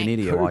look like an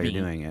idiot while you're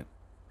doing it.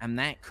 I'm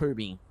not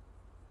Kirby.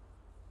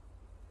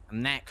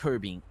 I'm not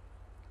Kirby.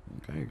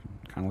 Okay,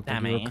 kind of look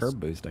like you were curb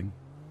boosting.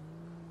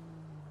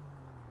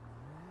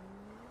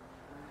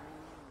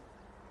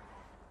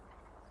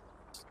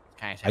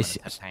 I see.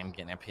 Time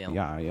getting uphill.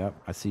 Yeah, yep.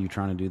 I see you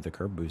trying to do the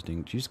curb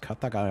boosting. Did you just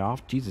cut that guy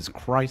off? Jesus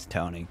Christ,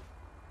 Tony.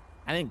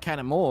 I didn't cut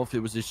him off.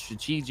 It was a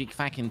strategic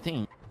fucking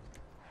thing.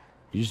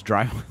 You just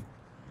drive.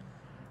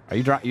 Are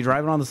you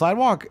driving on the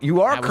sidewalk?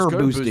 You are curb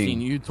boosting.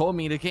 You told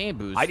me to curb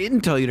boost. I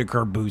didn't tell you to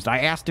curb boost. I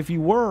asked if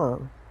you were.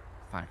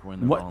 Fuck, we're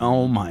in the What? wrong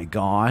Oh lane. my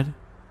God.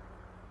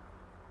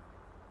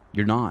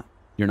 You're not.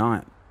 You're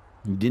not.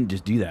 You didn't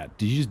just do that.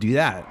 Did you just do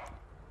that?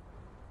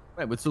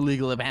 Wait, what's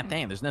illegal about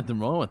that? There's nothing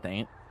wrong with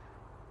that.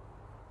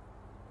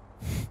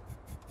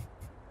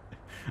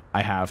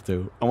 I have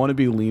to. I want to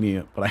be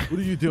lenient, but I. What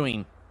are you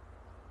doing?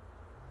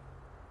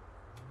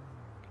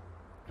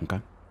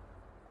 Okay.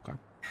 Okay.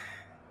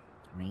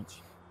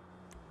 Reach.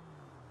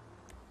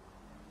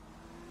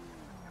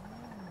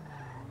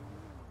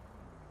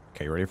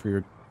 Okay, you ready for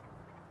your?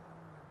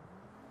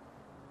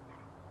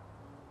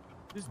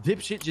 This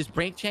dipshit just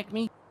brake check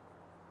me?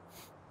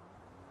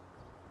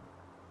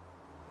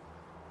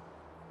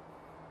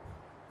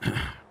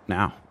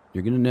 Now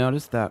you're gonna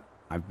notice that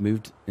I've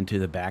moved into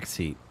the back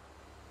seat.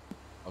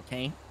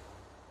 Okay.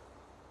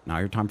 Now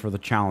your time for the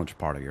challenge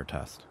part of your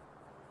test.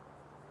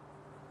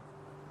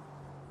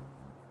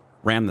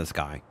 Ram this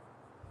guy.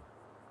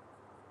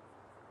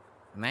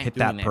 I'm not Hit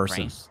doing that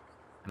person. Bryce.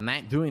 I'm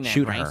not doing that,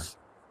 Shoot Bryce. her.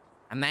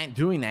 I'm not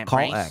doing that, Call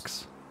Bryce.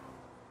 X.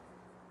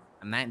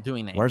 I'm not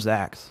doing that. Where's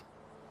X?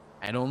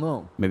 I don't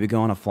know. Maybe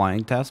go on a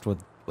flying test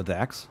with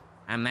X.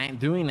 I'm not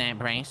doing that,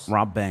 Bryce.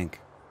 Rob bank.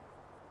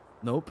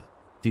 Nope.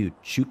 Dude,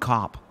 shoot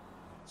cop.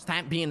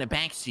 Stop being a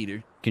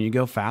backseater. Can you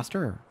go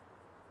faster?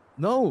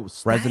 No,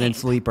 stop. Resident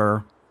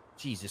sleeper.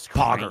 Jesus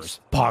Christ. Poggers.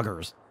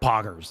 Poggers.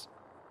 Poggers.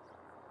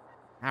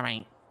 All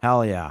right.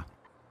 Hell yeah.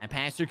 I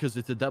passed her because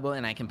it's a double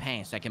and I can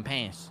pass. I can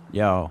pass.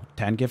 Yo,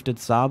 10 gifted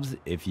subs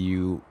if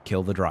you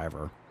kill the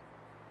driver.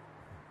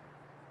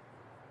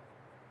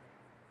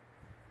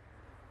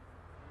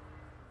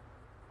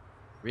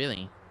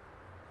 Really?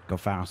 Go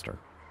faster.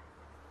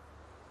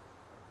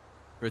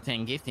 For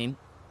 10 gifting.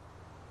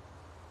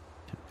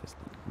 10 fisted.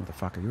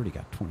 Motherfucker, you already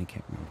got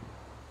 20k.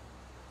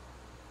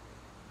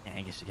 Yeah,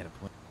 I guess you got a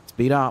point.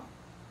 Speed up.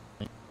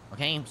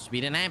 Okay, I'm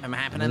speeding up. I'm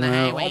hopping on the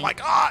highway. Oh my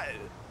God.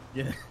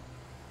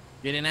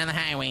 Getting on the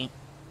highway.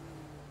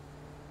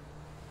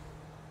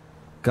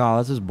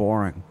 God, this is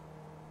boring.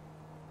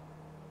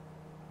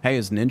 Hey,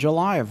 is Ninja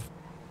alive?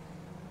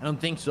 I don't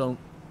think so.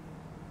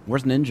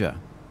 Where's Ninja?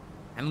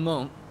 I don't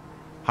know.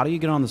 How do you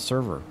get on the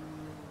server?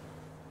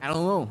 I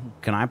don't know.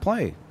 Can I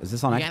play? Is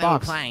this on You gotta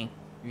Xbox? apply.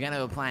 You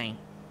gotta apply.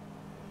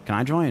 Can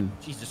I join?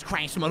 Jesus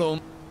Christ,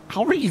 Malone.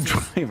 How are you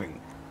driving?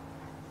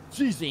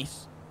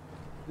 Jesus.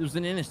 There was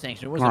an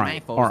intersection. It wasn't my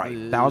fault. All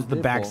right. That was the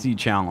their fault. backseat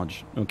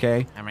challenge.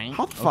 Okay. All right.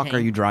 How the fuck Okay. are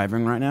you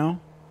driving right now?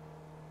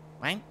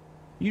 What?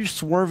 You're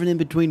swerving in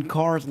between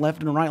cars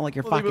left and right like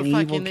you're fucking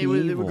evil. They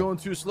were going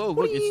too slow.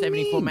 What Look, do it's you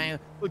 74 mean? miles.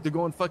 Look, they're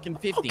going fucking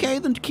 50. Okay,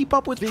 then keep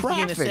up with 50 and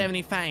a traffic.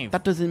 75.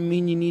 That doesn't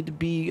mean you need to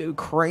be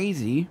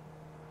crazy.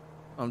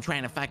 I'm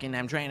trying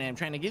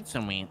to get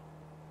somewhere.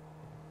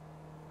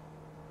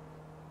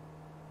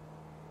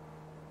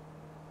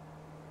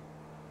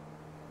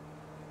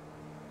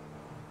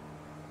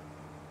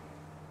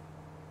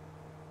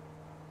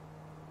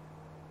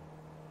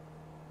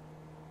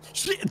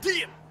 Shit,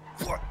 damn.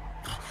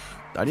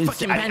 I didn't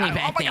Fucking say. bunny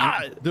back Oh my there.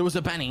 God. There was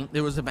a bunny.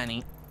 There was a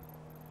bunny.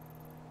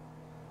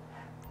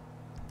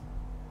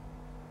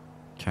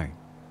 Okay.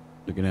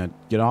 You're gonna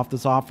get off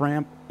this off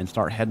ramp and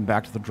start heading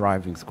back to the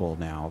driving school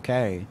now.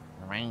 Okay.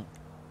 All right.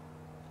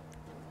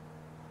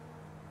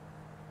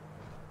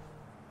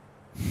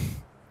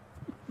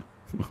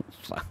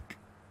 Fuck.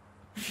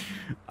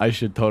 I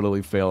should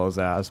totally fail his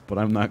ass, but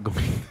I'm not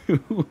going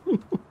to.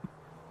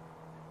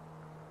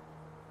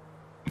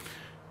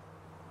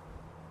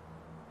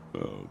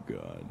 Oh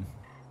God.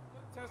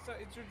 Tessa,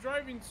 it's your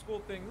driving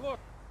school thing. Look.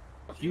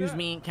 Excuse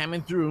me,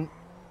 coming through.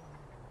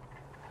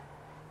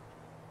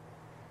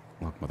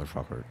 Look,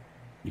 motherfucker.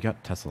 You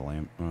got Tesla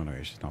lamp. Oh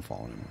no, she's not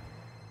following him.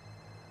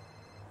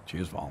 She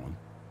is following.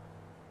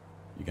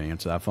 You gonna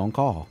answer that phone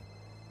call?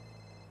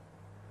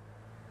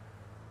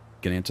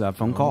 Gonna answer that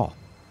phone call?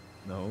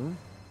 No.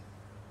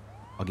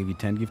 I'll give you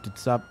 10 gifted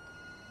sub.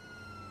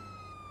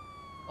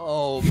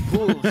 Oh,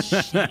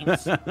 bullshit.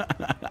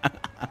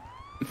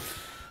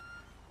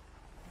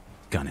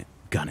 Gun it.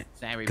 Gun it.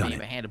 Sorry, gun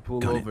babe. it. I had to pull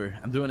gun over.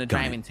 I'm doing a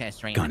gun driving it,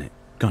 test right gun now. it.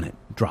 Gun it.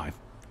 Drive.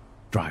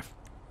 Drive.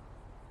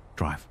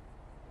 Drive.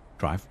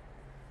 Drive.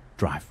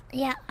 Drive.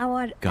 Yeah, I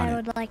would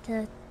Gun like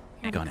to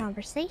have Gun a it.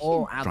 conversation.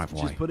 Oh, I'll Drive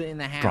just away. put it in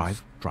the house.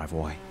 Drive. Drive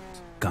away.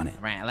 Gun it.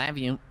 All right, I love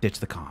you. Ditch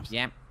the cops.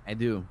 Yep, I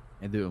do.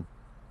 I do.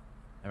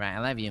 All right, I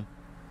love you.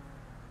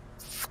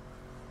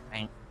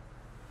 Bang.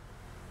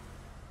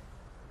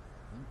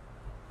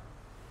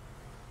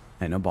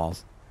 Hey, no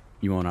balls.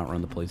 You won't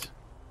outrun the police.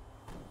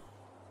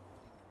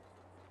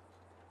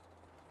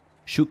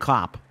 Shoot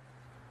cop.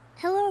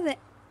 Hello there.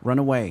 Run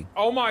away.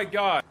 Oh my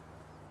God!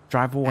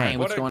 Drive away. Hey,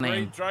 what's What a going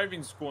great on?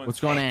 driving school. What's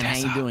going on? How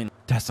you doing?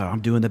 Tessa,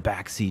 I'm doing the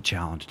backseat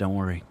challenge. Don't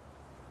worry.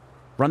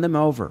 Run them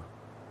over.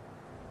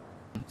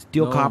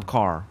 Steal No. cop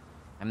car.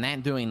 I'm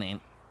not doing that.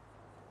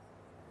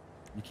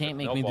 You can't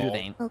make No me do ball.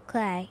 that.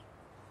 Okay.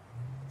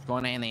 What's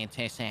going on there,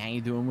 Tessa? How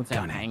you doing? What's up,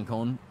 Gun it.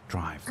 Pinecone?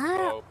 Drive.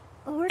 Oh,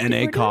 We're NA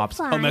doing cops.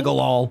 fine. Omega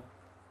lol.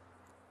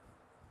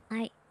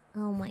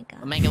 Oh my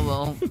god. Omega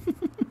Low.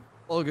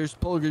 Polgers.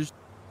 All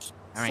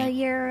So right.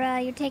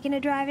 you're taking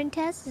a driving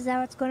test? Is that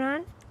what's going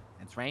on?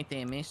 That's right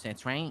there, miss.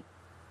 That's right.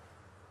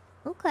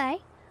 Okay.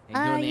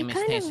 How you You doing there,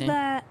 kind Miss of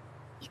Tessa?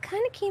 you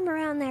kind of came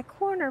around that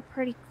corner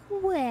pretty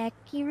quick.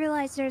 You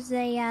realize there's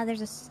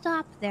a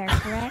stop there,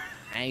 correct?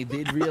 I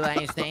did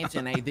realize that,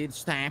 and I did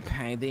stop.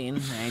 I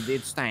did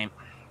stop.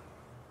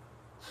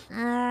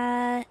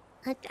 I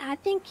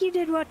think you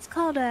did what's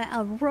called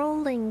a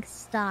rolling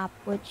stop,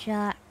 which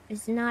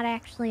is not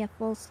actually a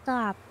full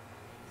stop,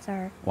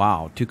 sir.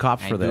 Wow, 2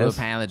 cops I for do this.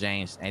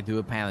 apologize. I do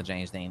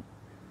apologize, Dan.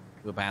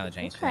 Do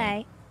apologize for that.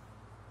 Okay.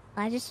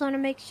 I just want to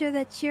make sure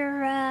that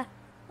you're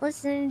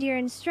listening to your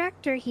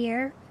instructor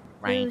here,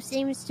 who Right.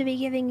 seems to be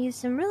giving you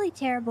some really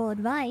terrible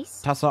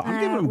advice. Tessa, I'm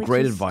giving him which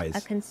great is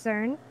advice. A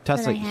concern.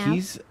 Tessa, that I have.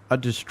 he's a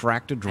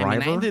distracted I mean,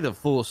 driver. I did a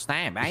full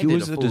stop. He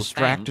was a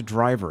distracted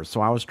driver,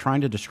 so I was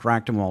trying to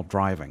distract him while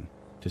driving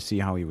to see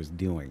how he was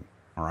doing.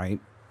 All right?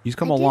 He's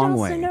come a long I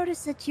way. did also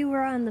notice that you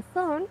were on the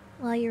phone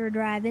while you were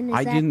driving. Is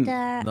I that, didn't-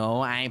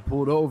 No, I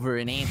pulled over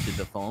and answered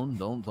the phone.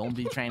 Don't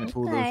be trying to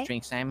pull Okay. those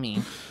tricks on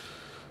me.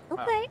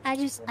 Okay,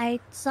 I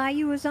saw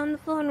you was on the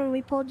phone when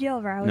we pulled you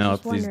over. I was No,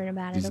 just it's these, wondering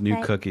about these it. new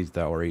Okay, cookies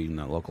that we're eating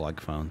that look like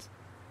phones.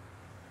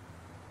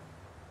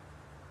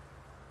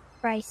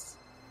 Bryce.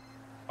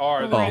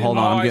 oh, Oh, hold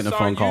on, I'm I getting a saw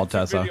phone call, YouTube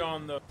Tessa. video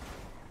on the-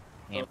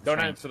 Yeah, Don't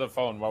right. answer the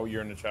phone while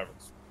you're in the traffic.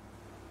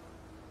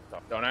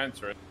 Don't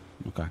answer it.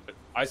 Okay.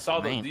 I saw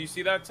the. Man. Do you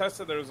see that,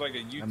 Tessa? There was like a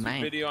YouTube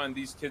Man. video, and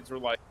these kids were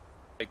like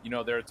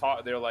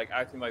they're like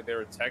acting like they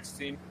were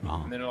texting,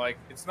 Oh. and then they're like,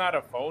 "It's not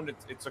a phone,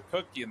 it's a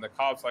cookie," and the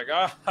cops like,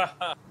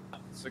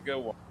 it's a good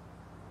one.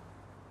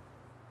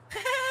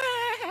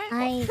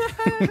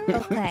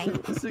 Okay.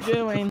 It's a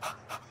good one.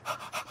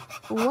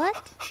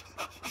 What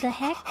the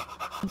heck?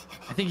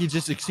 I think you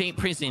just escaped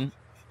prison.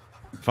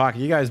 Fuck,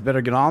 you guys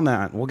better get on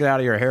that. We'll get out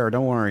of your hair.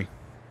 Don't worry.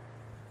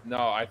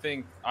 No, I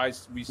think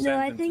we sent No,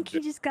 I them think to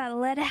he just got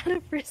let out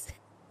of prison.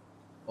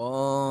 Oh,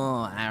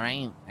 all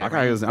right. That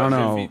guy is, I don't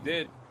Especially know. if he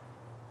did.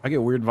 I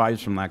get weird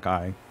vibes from that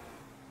guy.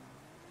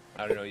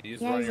 I don't know.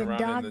 He's Yeah, running he's a around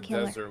dog in the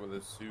killer. desert with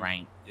a suit.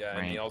 Right. Yeah,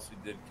 and he right. also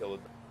did kill a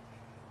dog.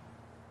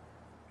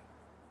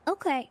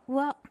 Okay,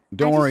 well,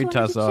 Don't I worry, just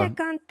wanted Tessa. to check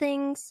on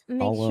things,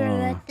 make I'll, sure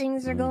that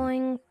things are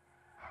going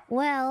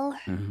well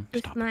Mhm. with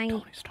Stop it, my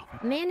Tony, stop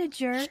it.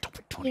 manager Stop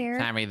it, Tony. here.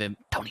 Sorry, the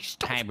Tony,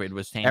 stop it. hybrid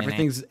was standing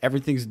there.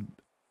 Everything's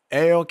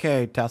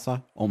A-okay,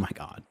 Tessa. Oh my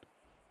god.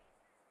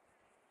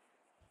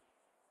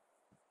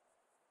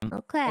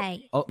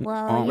 Okay. Oh,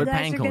 Well, oh, you where'd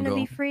guys are Pinecone going to go?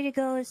 be free to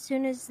go as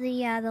soon as the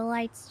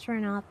lights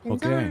turn off.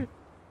 Pins Okay. on.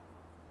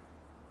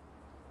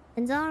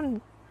 Pins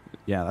on.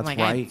 Yeah, Oh that's my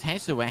God, right.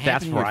 Tessa, what That's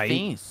happened to your right.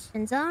 face?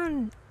 Pins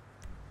on.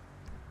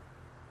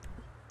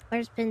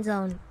 Where's pins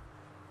on?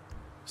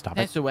 Stop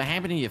it. Tessa, what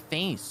happened to your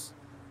face?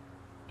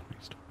 Tony,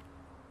 stop.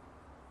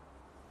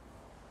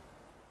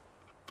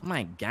 Oh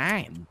my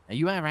God. Are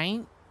you all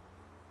right?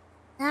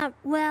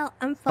 Well,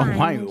 I'm fine.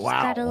 my- I just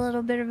got a wow.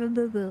 little bit of a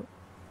boo-boo.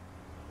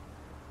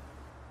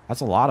 That's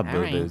a lot of All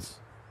right. boo-boos. It's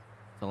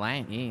a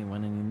light, yeah,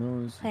 one in your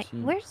nose. and Okay, shit.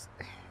 where's...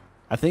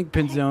 I think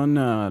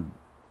Pinzone,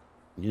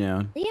 you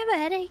know, Do you have a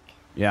headache?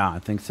 yeah, I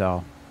think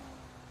so.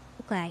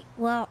 Okay,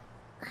 well,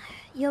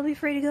 you'll be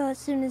free to go as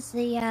soon as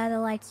the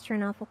lights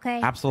turn off,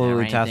 okay? Absolutely, All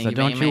right, thank Tessa. you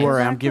Don't very you much. worry.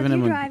 Good I'm luck giving with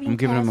him your a driving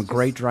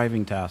great test. driving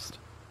driving test.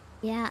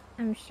 Yeah,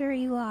 I'm sure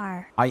you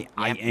are. I Yep,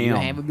 am. You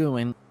have a good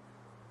one.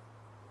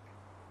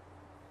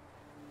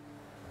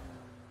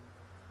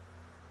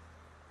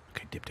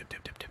 Okay, dip, dip,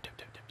 dip, dip, dip, dip,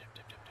 dip, dip, dip,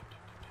 dip, dip, dip,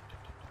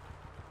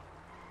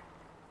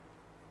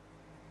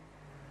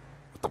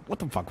 dip. What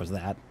the fuck was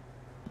that?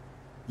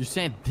 You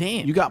said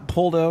damn. You got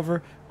pulled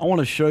over. I want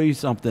to show you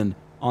something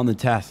on the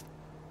test.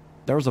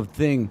 There was a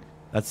thing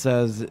that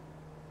says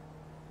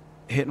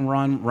hit and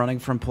run, running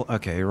from.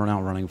 Okay, you're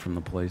not running from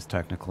the police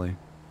technically.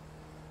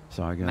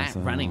 So I guess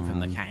Not running from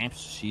the cops.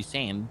 She's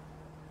saying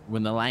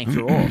when the lights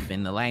are off,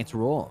 and the lights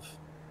were off.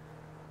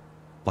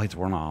 lights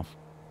weren't off.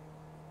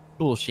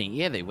 Bullshit.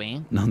 Yeah, they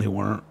were. No, they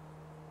weren't.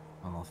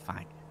 Oh,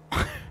 fuck.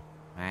 My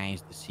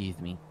eyes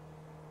deceived me.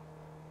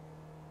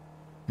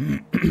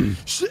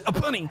 Shit, a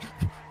bunny!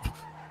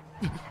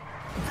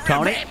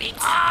 Tony?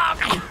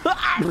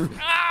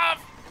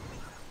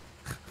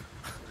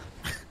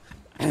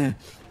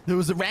 There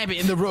was a rabbit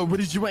in the road. What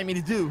did you want me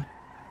to do?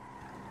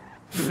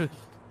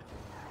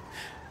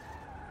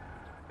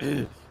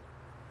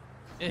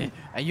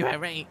 Are you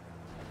alright?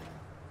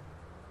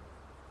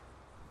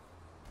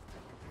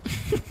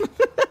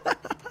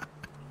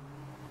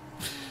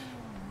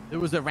 There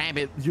was a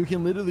rabbit. You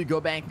can literally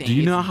go back there. Do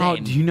you know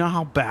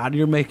how bad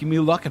you're making me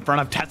look in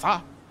front of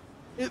Tessa?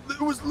 There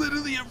was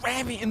literally a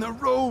rabbit in the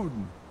road.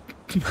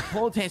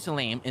 Hold Tessa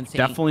Lamb and say,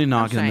 Definitely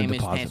not getting the Miss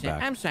deposit Tessa.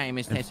 back. I'm sorry,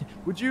 Miss Tessa.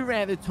 Would you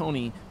rather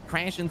Tony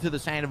crash into the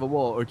side of a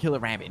wall or kill a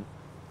rabbit?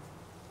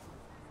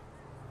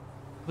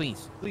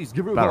 Please,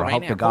 give her a call Better right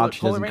hope now. to God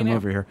she doesn't come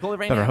over here. Call her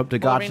right Better now. hope to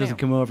Call her God right she doesn't now.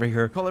 come over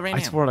here. Call her right I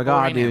now. swear to Call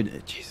her God, right now.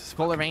 dude. Jesus.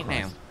 Call her fucking right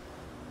now. Christ.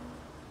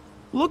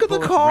 Look at the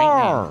Call her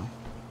right car. now.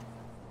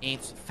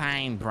 It's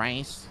fine,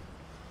 Bryce.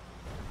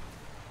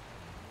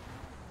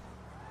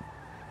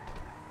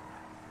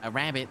 A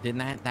rabbit did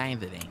not die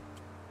today.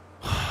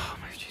 Oh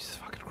my Jesus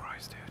fucking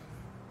Christ, dude.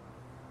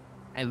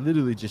 I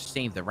literally just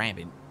saved the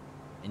rabbit,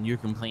 and you're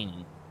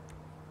complaining.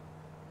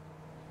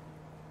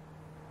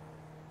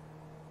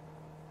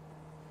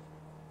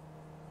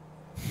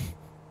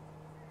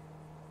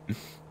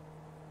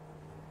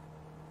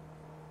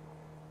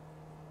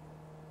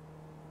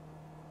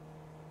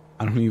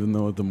 I don't even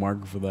know what to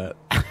mark for that.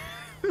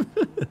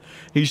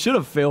 He should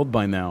have failed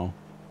by now.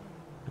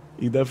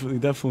 He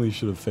definitely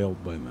should have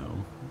failed by now.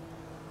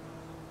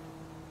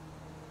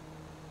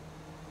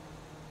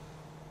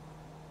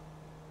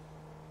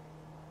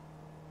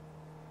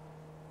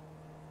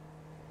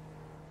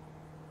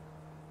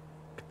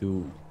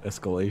 Do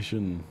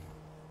escalation.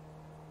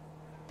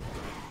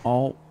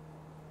 Oh.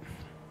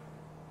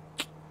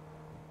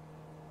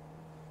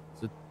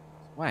 So,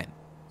 what?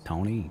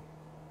 Tony.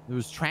 There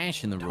was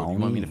trash in the road. You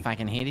want me to Tony.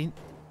 fucking hit it?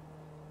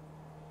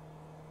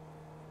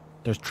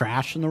 There's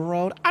trash in the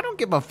road. I don't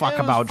give a fuck It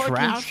was about fucking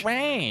trash.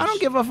 trash. I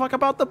don't give a fuck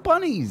about the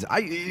bunnies.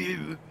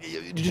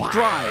 Just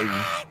drive.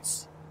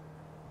 What?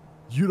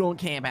 You don't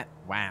care about...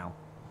 Wow.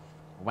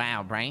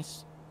 Wow,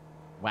 Bryce.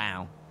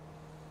 Wow.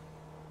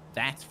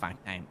 That's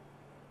fucked up.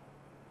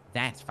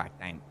 That's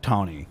fucked up.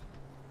 Tony,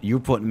 you're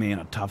putting me in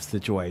a tough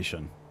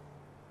situation.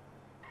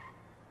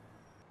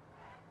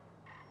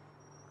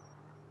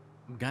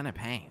 I'm gonna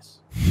pass.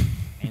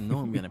 I know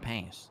I'm gonna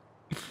pass.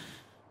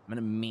 I'm an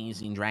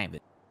amazing driver.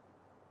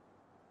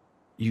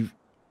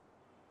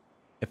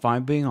 If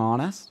I'm being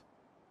honest,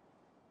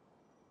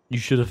 you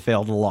should have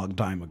failed a long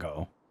time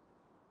ago.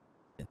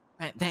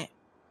 But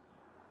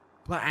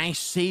I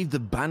saved the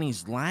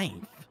bunny's life.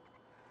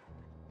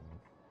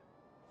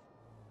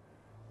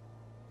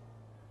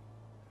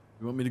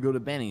 You want me to go to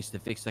Benny's to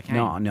fix the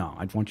car? No.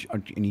 I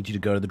need you to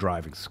go to the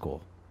driving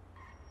school.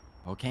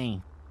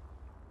 Okay.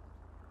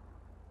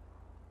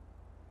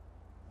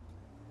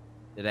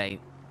 Did I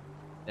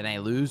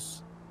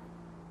lose?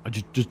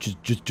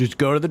 Just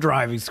go to the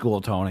driving school,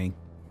 Tony.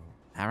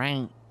 All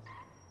right.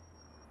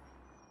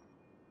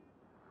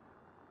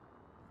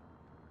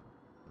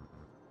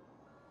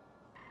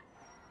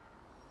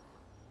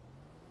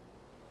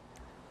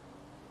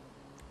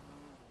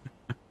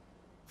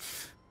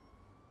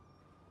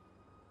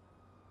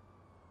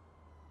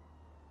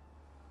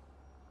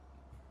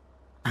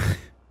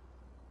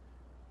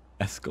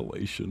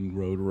 Escalation,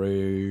 road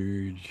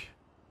rage.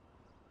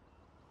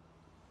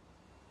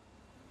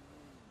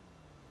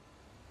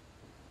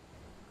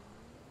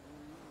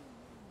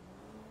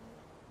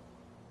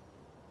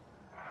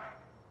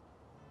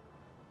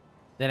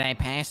 Did I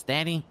pass,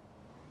 Daddy?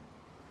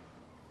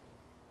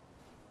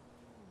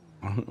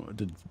 I don't know what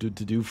to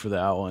do for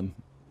that one.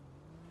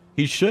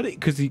 He should,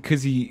 because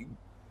he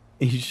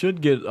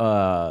should get.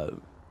 I'll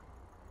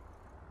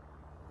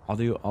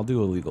do a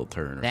legal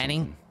turn. Or Daddy?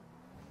 something.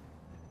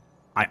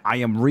 I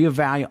am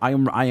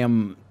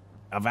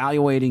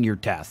evaluating your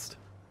test.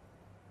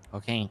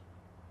 Okay.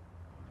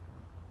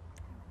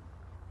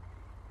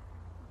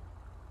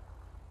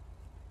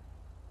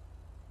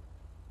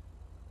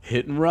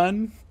 Hit and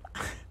run.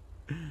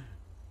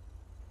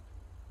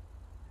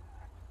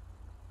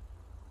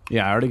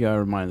 Yeah, I already got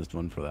a minus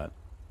one for that.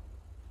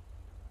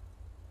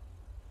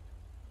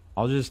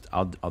 I'll do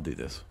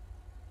this.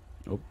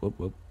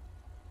 Whoop.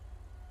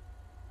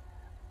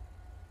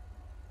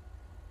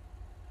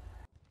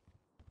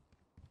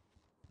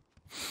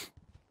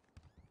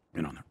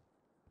 Get on there.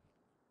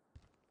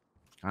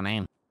 On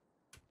in.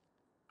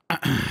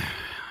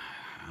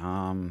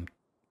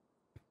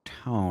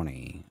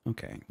 Tony.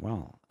 Okay,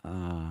 well,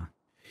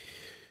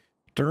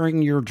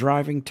 during your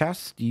driving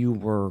test, you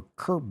were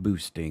curb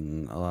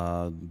boosting,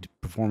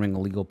 performing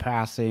illegal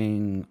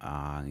passing.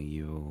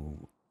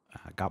 You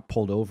got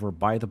pulled over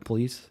by the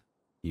police.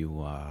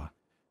 You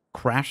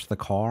crashed the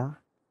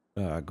car,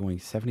 going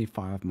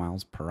 75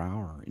 miles per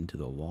hour into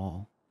the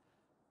wall.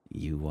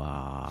 You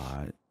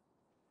got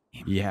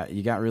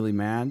really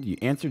mad. You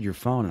answered your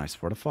phone, and I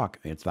swear to fuck,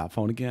 it's that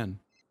phone again.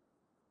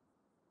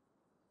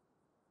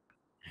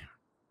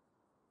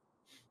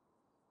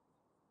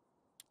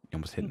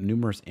 almost hit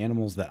numerous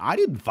animals that I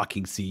didn't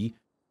fucking see.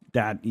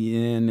 That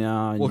in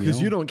Well,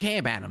 because you don't care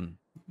about them.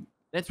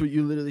 That's what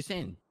you literally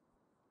saying.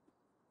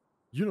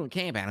 You don't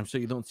care about them, so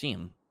you don't see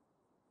them.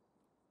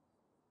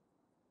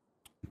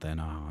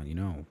 Then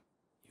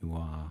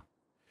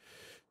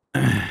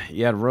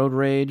you had road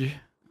rage,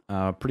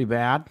 pretty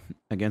bad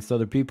against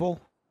other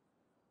people.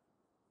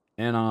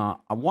 And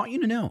I want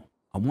you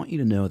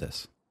to know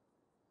this,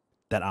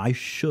 that I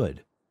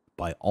should,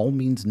 by all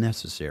means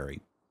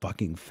necessary,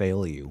 fucking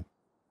fail you.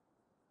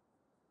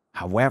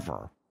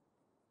 However,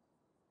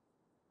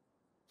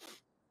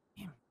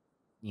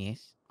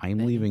 Yes. I am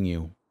leaving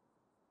you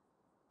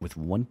with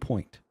 1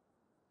 point.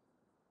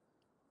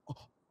 Oh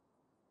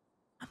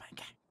my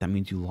God. That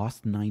means you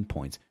lost 9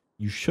 points.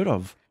 You should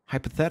have,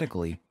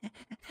 hypothetically,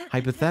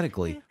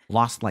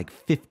 lost like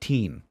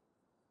 15.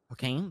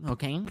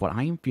 Okay. But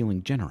I am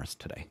feeling generous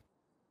today.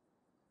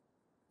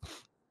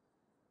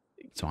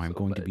 So I'm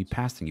going to be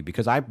passing you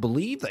because I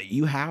believe that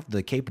you have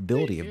the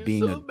capability of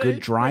being a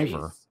good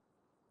driver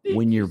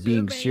when you're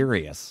being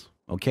serious.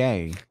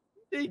 Okay.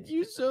 Thank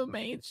you so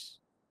much.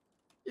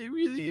 I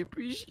really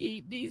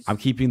appreciate this. I'm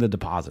keeping the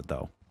deposit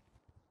though.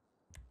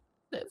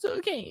 That's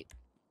okay.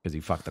 Because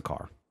you fucked the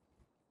car.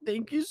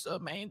 Thank you so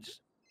much.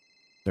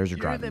 There's your You're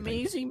driving an thing.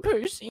 amazing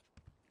person.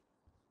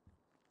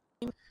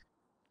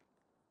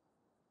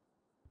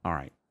 All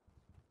right.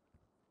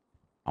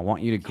 I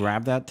want you to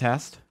grab that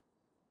test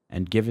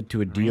and give it to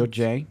a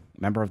DOJ,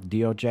 member of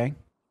the DOJ,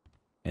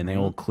 and they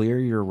will clear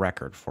your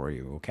record for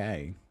you,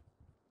 okay?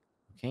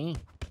 Okay.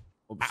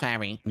 Oh,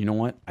 sorry. You know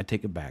what? I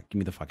take it back. Give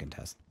me the fucking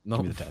test. No.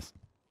 Give me the test.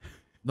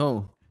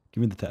 No.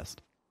 Give me the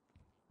test.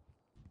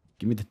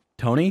 Give me the...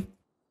 Tony?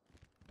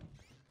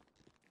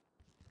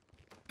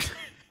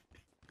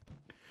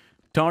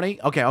 Tony?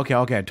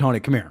 Okay. Tony,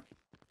 come here.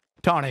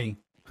 Tony.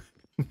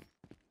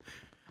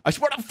 I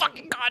swear to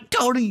fucking God,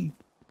 Tony.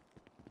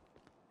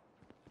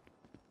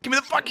 Give me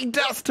the fucking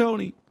test,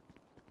 Tony.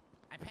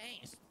 I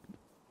passed.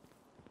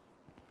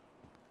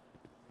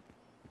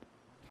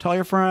 Tell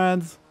your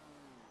friends.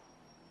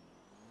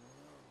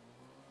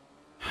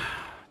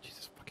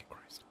 Jesus fucking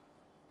Christ.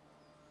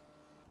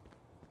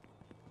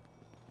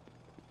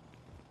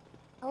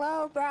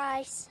 Hello,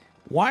 Bryce.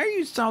 Why are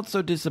you sound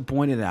so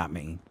disappointed at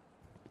me?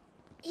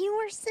 You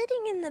were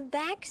sitting in the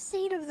back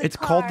seat of the It's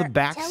car called the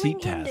back telling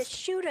seat him to test.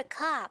 shoot a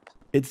cop.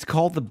 It's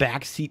called the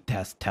backseat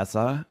test,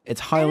 Tessa.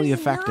 It's highly That is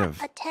effective.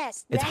 Not a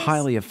test. It's That is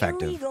highly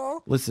effective.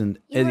 Illegal. Listen,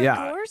 You're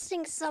yeah.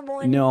 coercing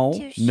someone No,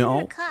 to shoot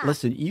a cop.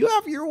 Listen, you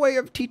have your way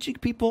of teaching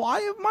people. I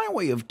have my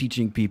way of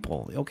teaching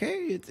people.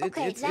 Okay,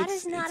 That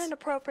is not an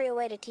appropriate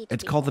way to teach.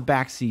 It's people. called the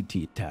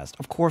backseat test.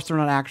 Of course, they're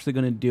not actually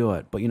going to do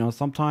it, but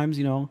sometimes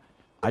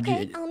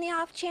Okay, on the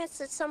off chance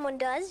that someone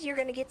does, you're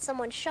going to get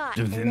someone shot,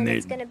 and Then then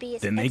it's going to be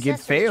then they get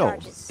accessory failed.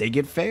 charges. They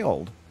get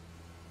failed.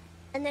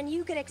 And then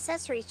you get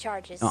accessory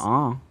charges.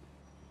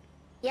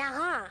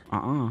 Yeah,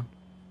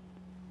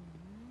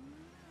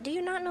 Do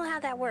you not know how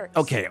that works?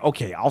 Okay.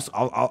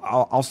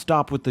 I'll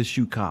stop with the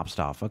shoot cop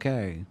stuff.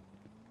 Okay.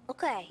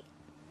 Okay.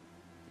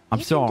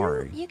 I'm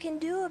sorry. You can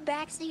do a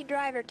backseat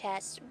driver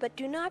test, but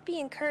do not be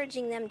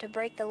encouraging them to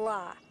break the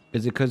law.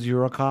 Is it because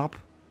you're a cop?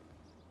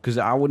 Because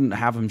I wouldn't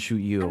have him shoot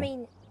you. I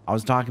mean... I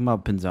was talking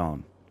about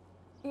Pinzone.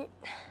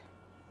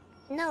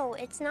 No,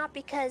 it's not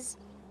because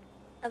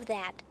of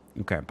that.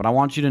 Okay, but I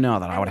want you to know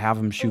that I would have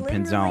him shoot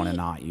Pinzone and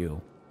not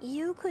you.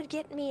 You could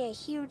get me a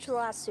huge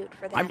lawsuit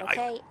for that,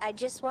 okay? I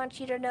just want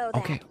you to know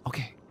that.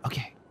 Okay.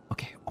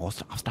 I'll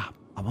stop.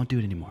 I won't do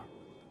it anymore.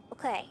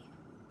 Okay.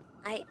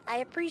 I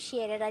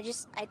appreciate it. I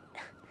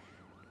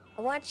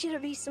want you to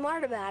be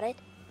smart about it.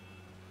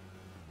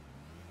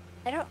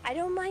 I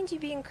don't mind you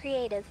being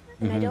creative,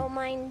 and I don't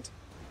mind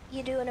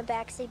you doing a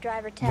backseat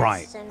driver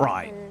test and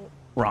that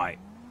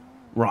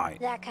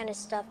kind of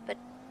stuff, but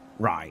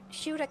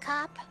shoot a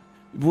cop?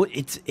 Well,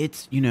 it's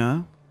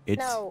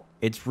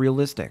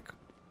realistic.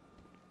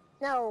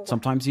 No.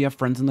 Sometimes you have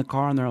friends in the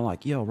car and they're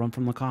like, "Yo, run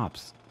from the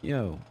cops.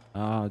 Yo,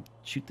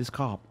 shoot this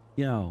cop.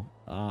 Yo,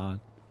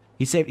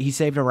 he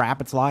saved a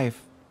rabbit's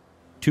life,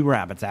 2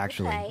 rabbits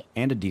actually,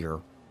 and a deer.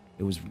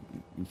 It's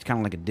kind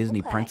of like a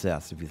Disney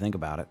princess if you think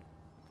about it.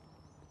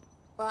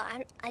 Well,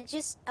 I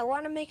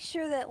want to make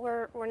sure that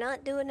we're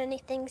not doing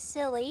anything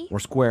silly. We're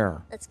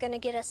square. That's gonna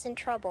get us in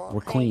trouble.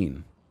 We're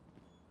clean.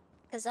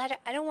 Because I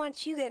don't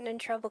want you getting in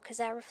trouble, because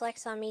that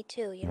reflects on me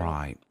too, you know?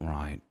 Right.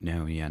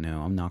 No,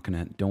 I'm not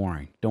gonna.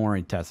 Don't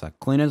worry, Tessa.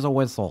 Clean as a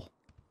whistle.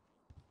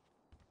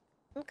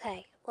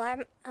 Okay. Well,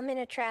 I'm in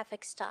a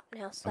traffic stop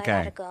now, so Okay. I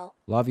gotta go.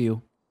 Love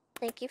you.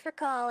 Thank you for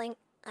calling.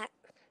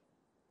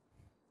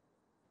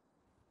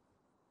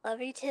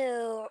 Love you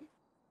too.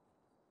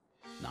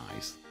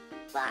 Nice.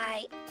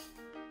 Bye.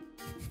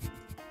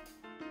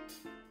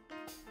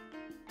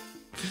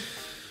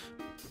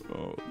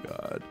 Oh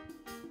God.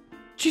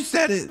 She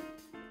said it,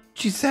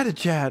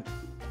 chat.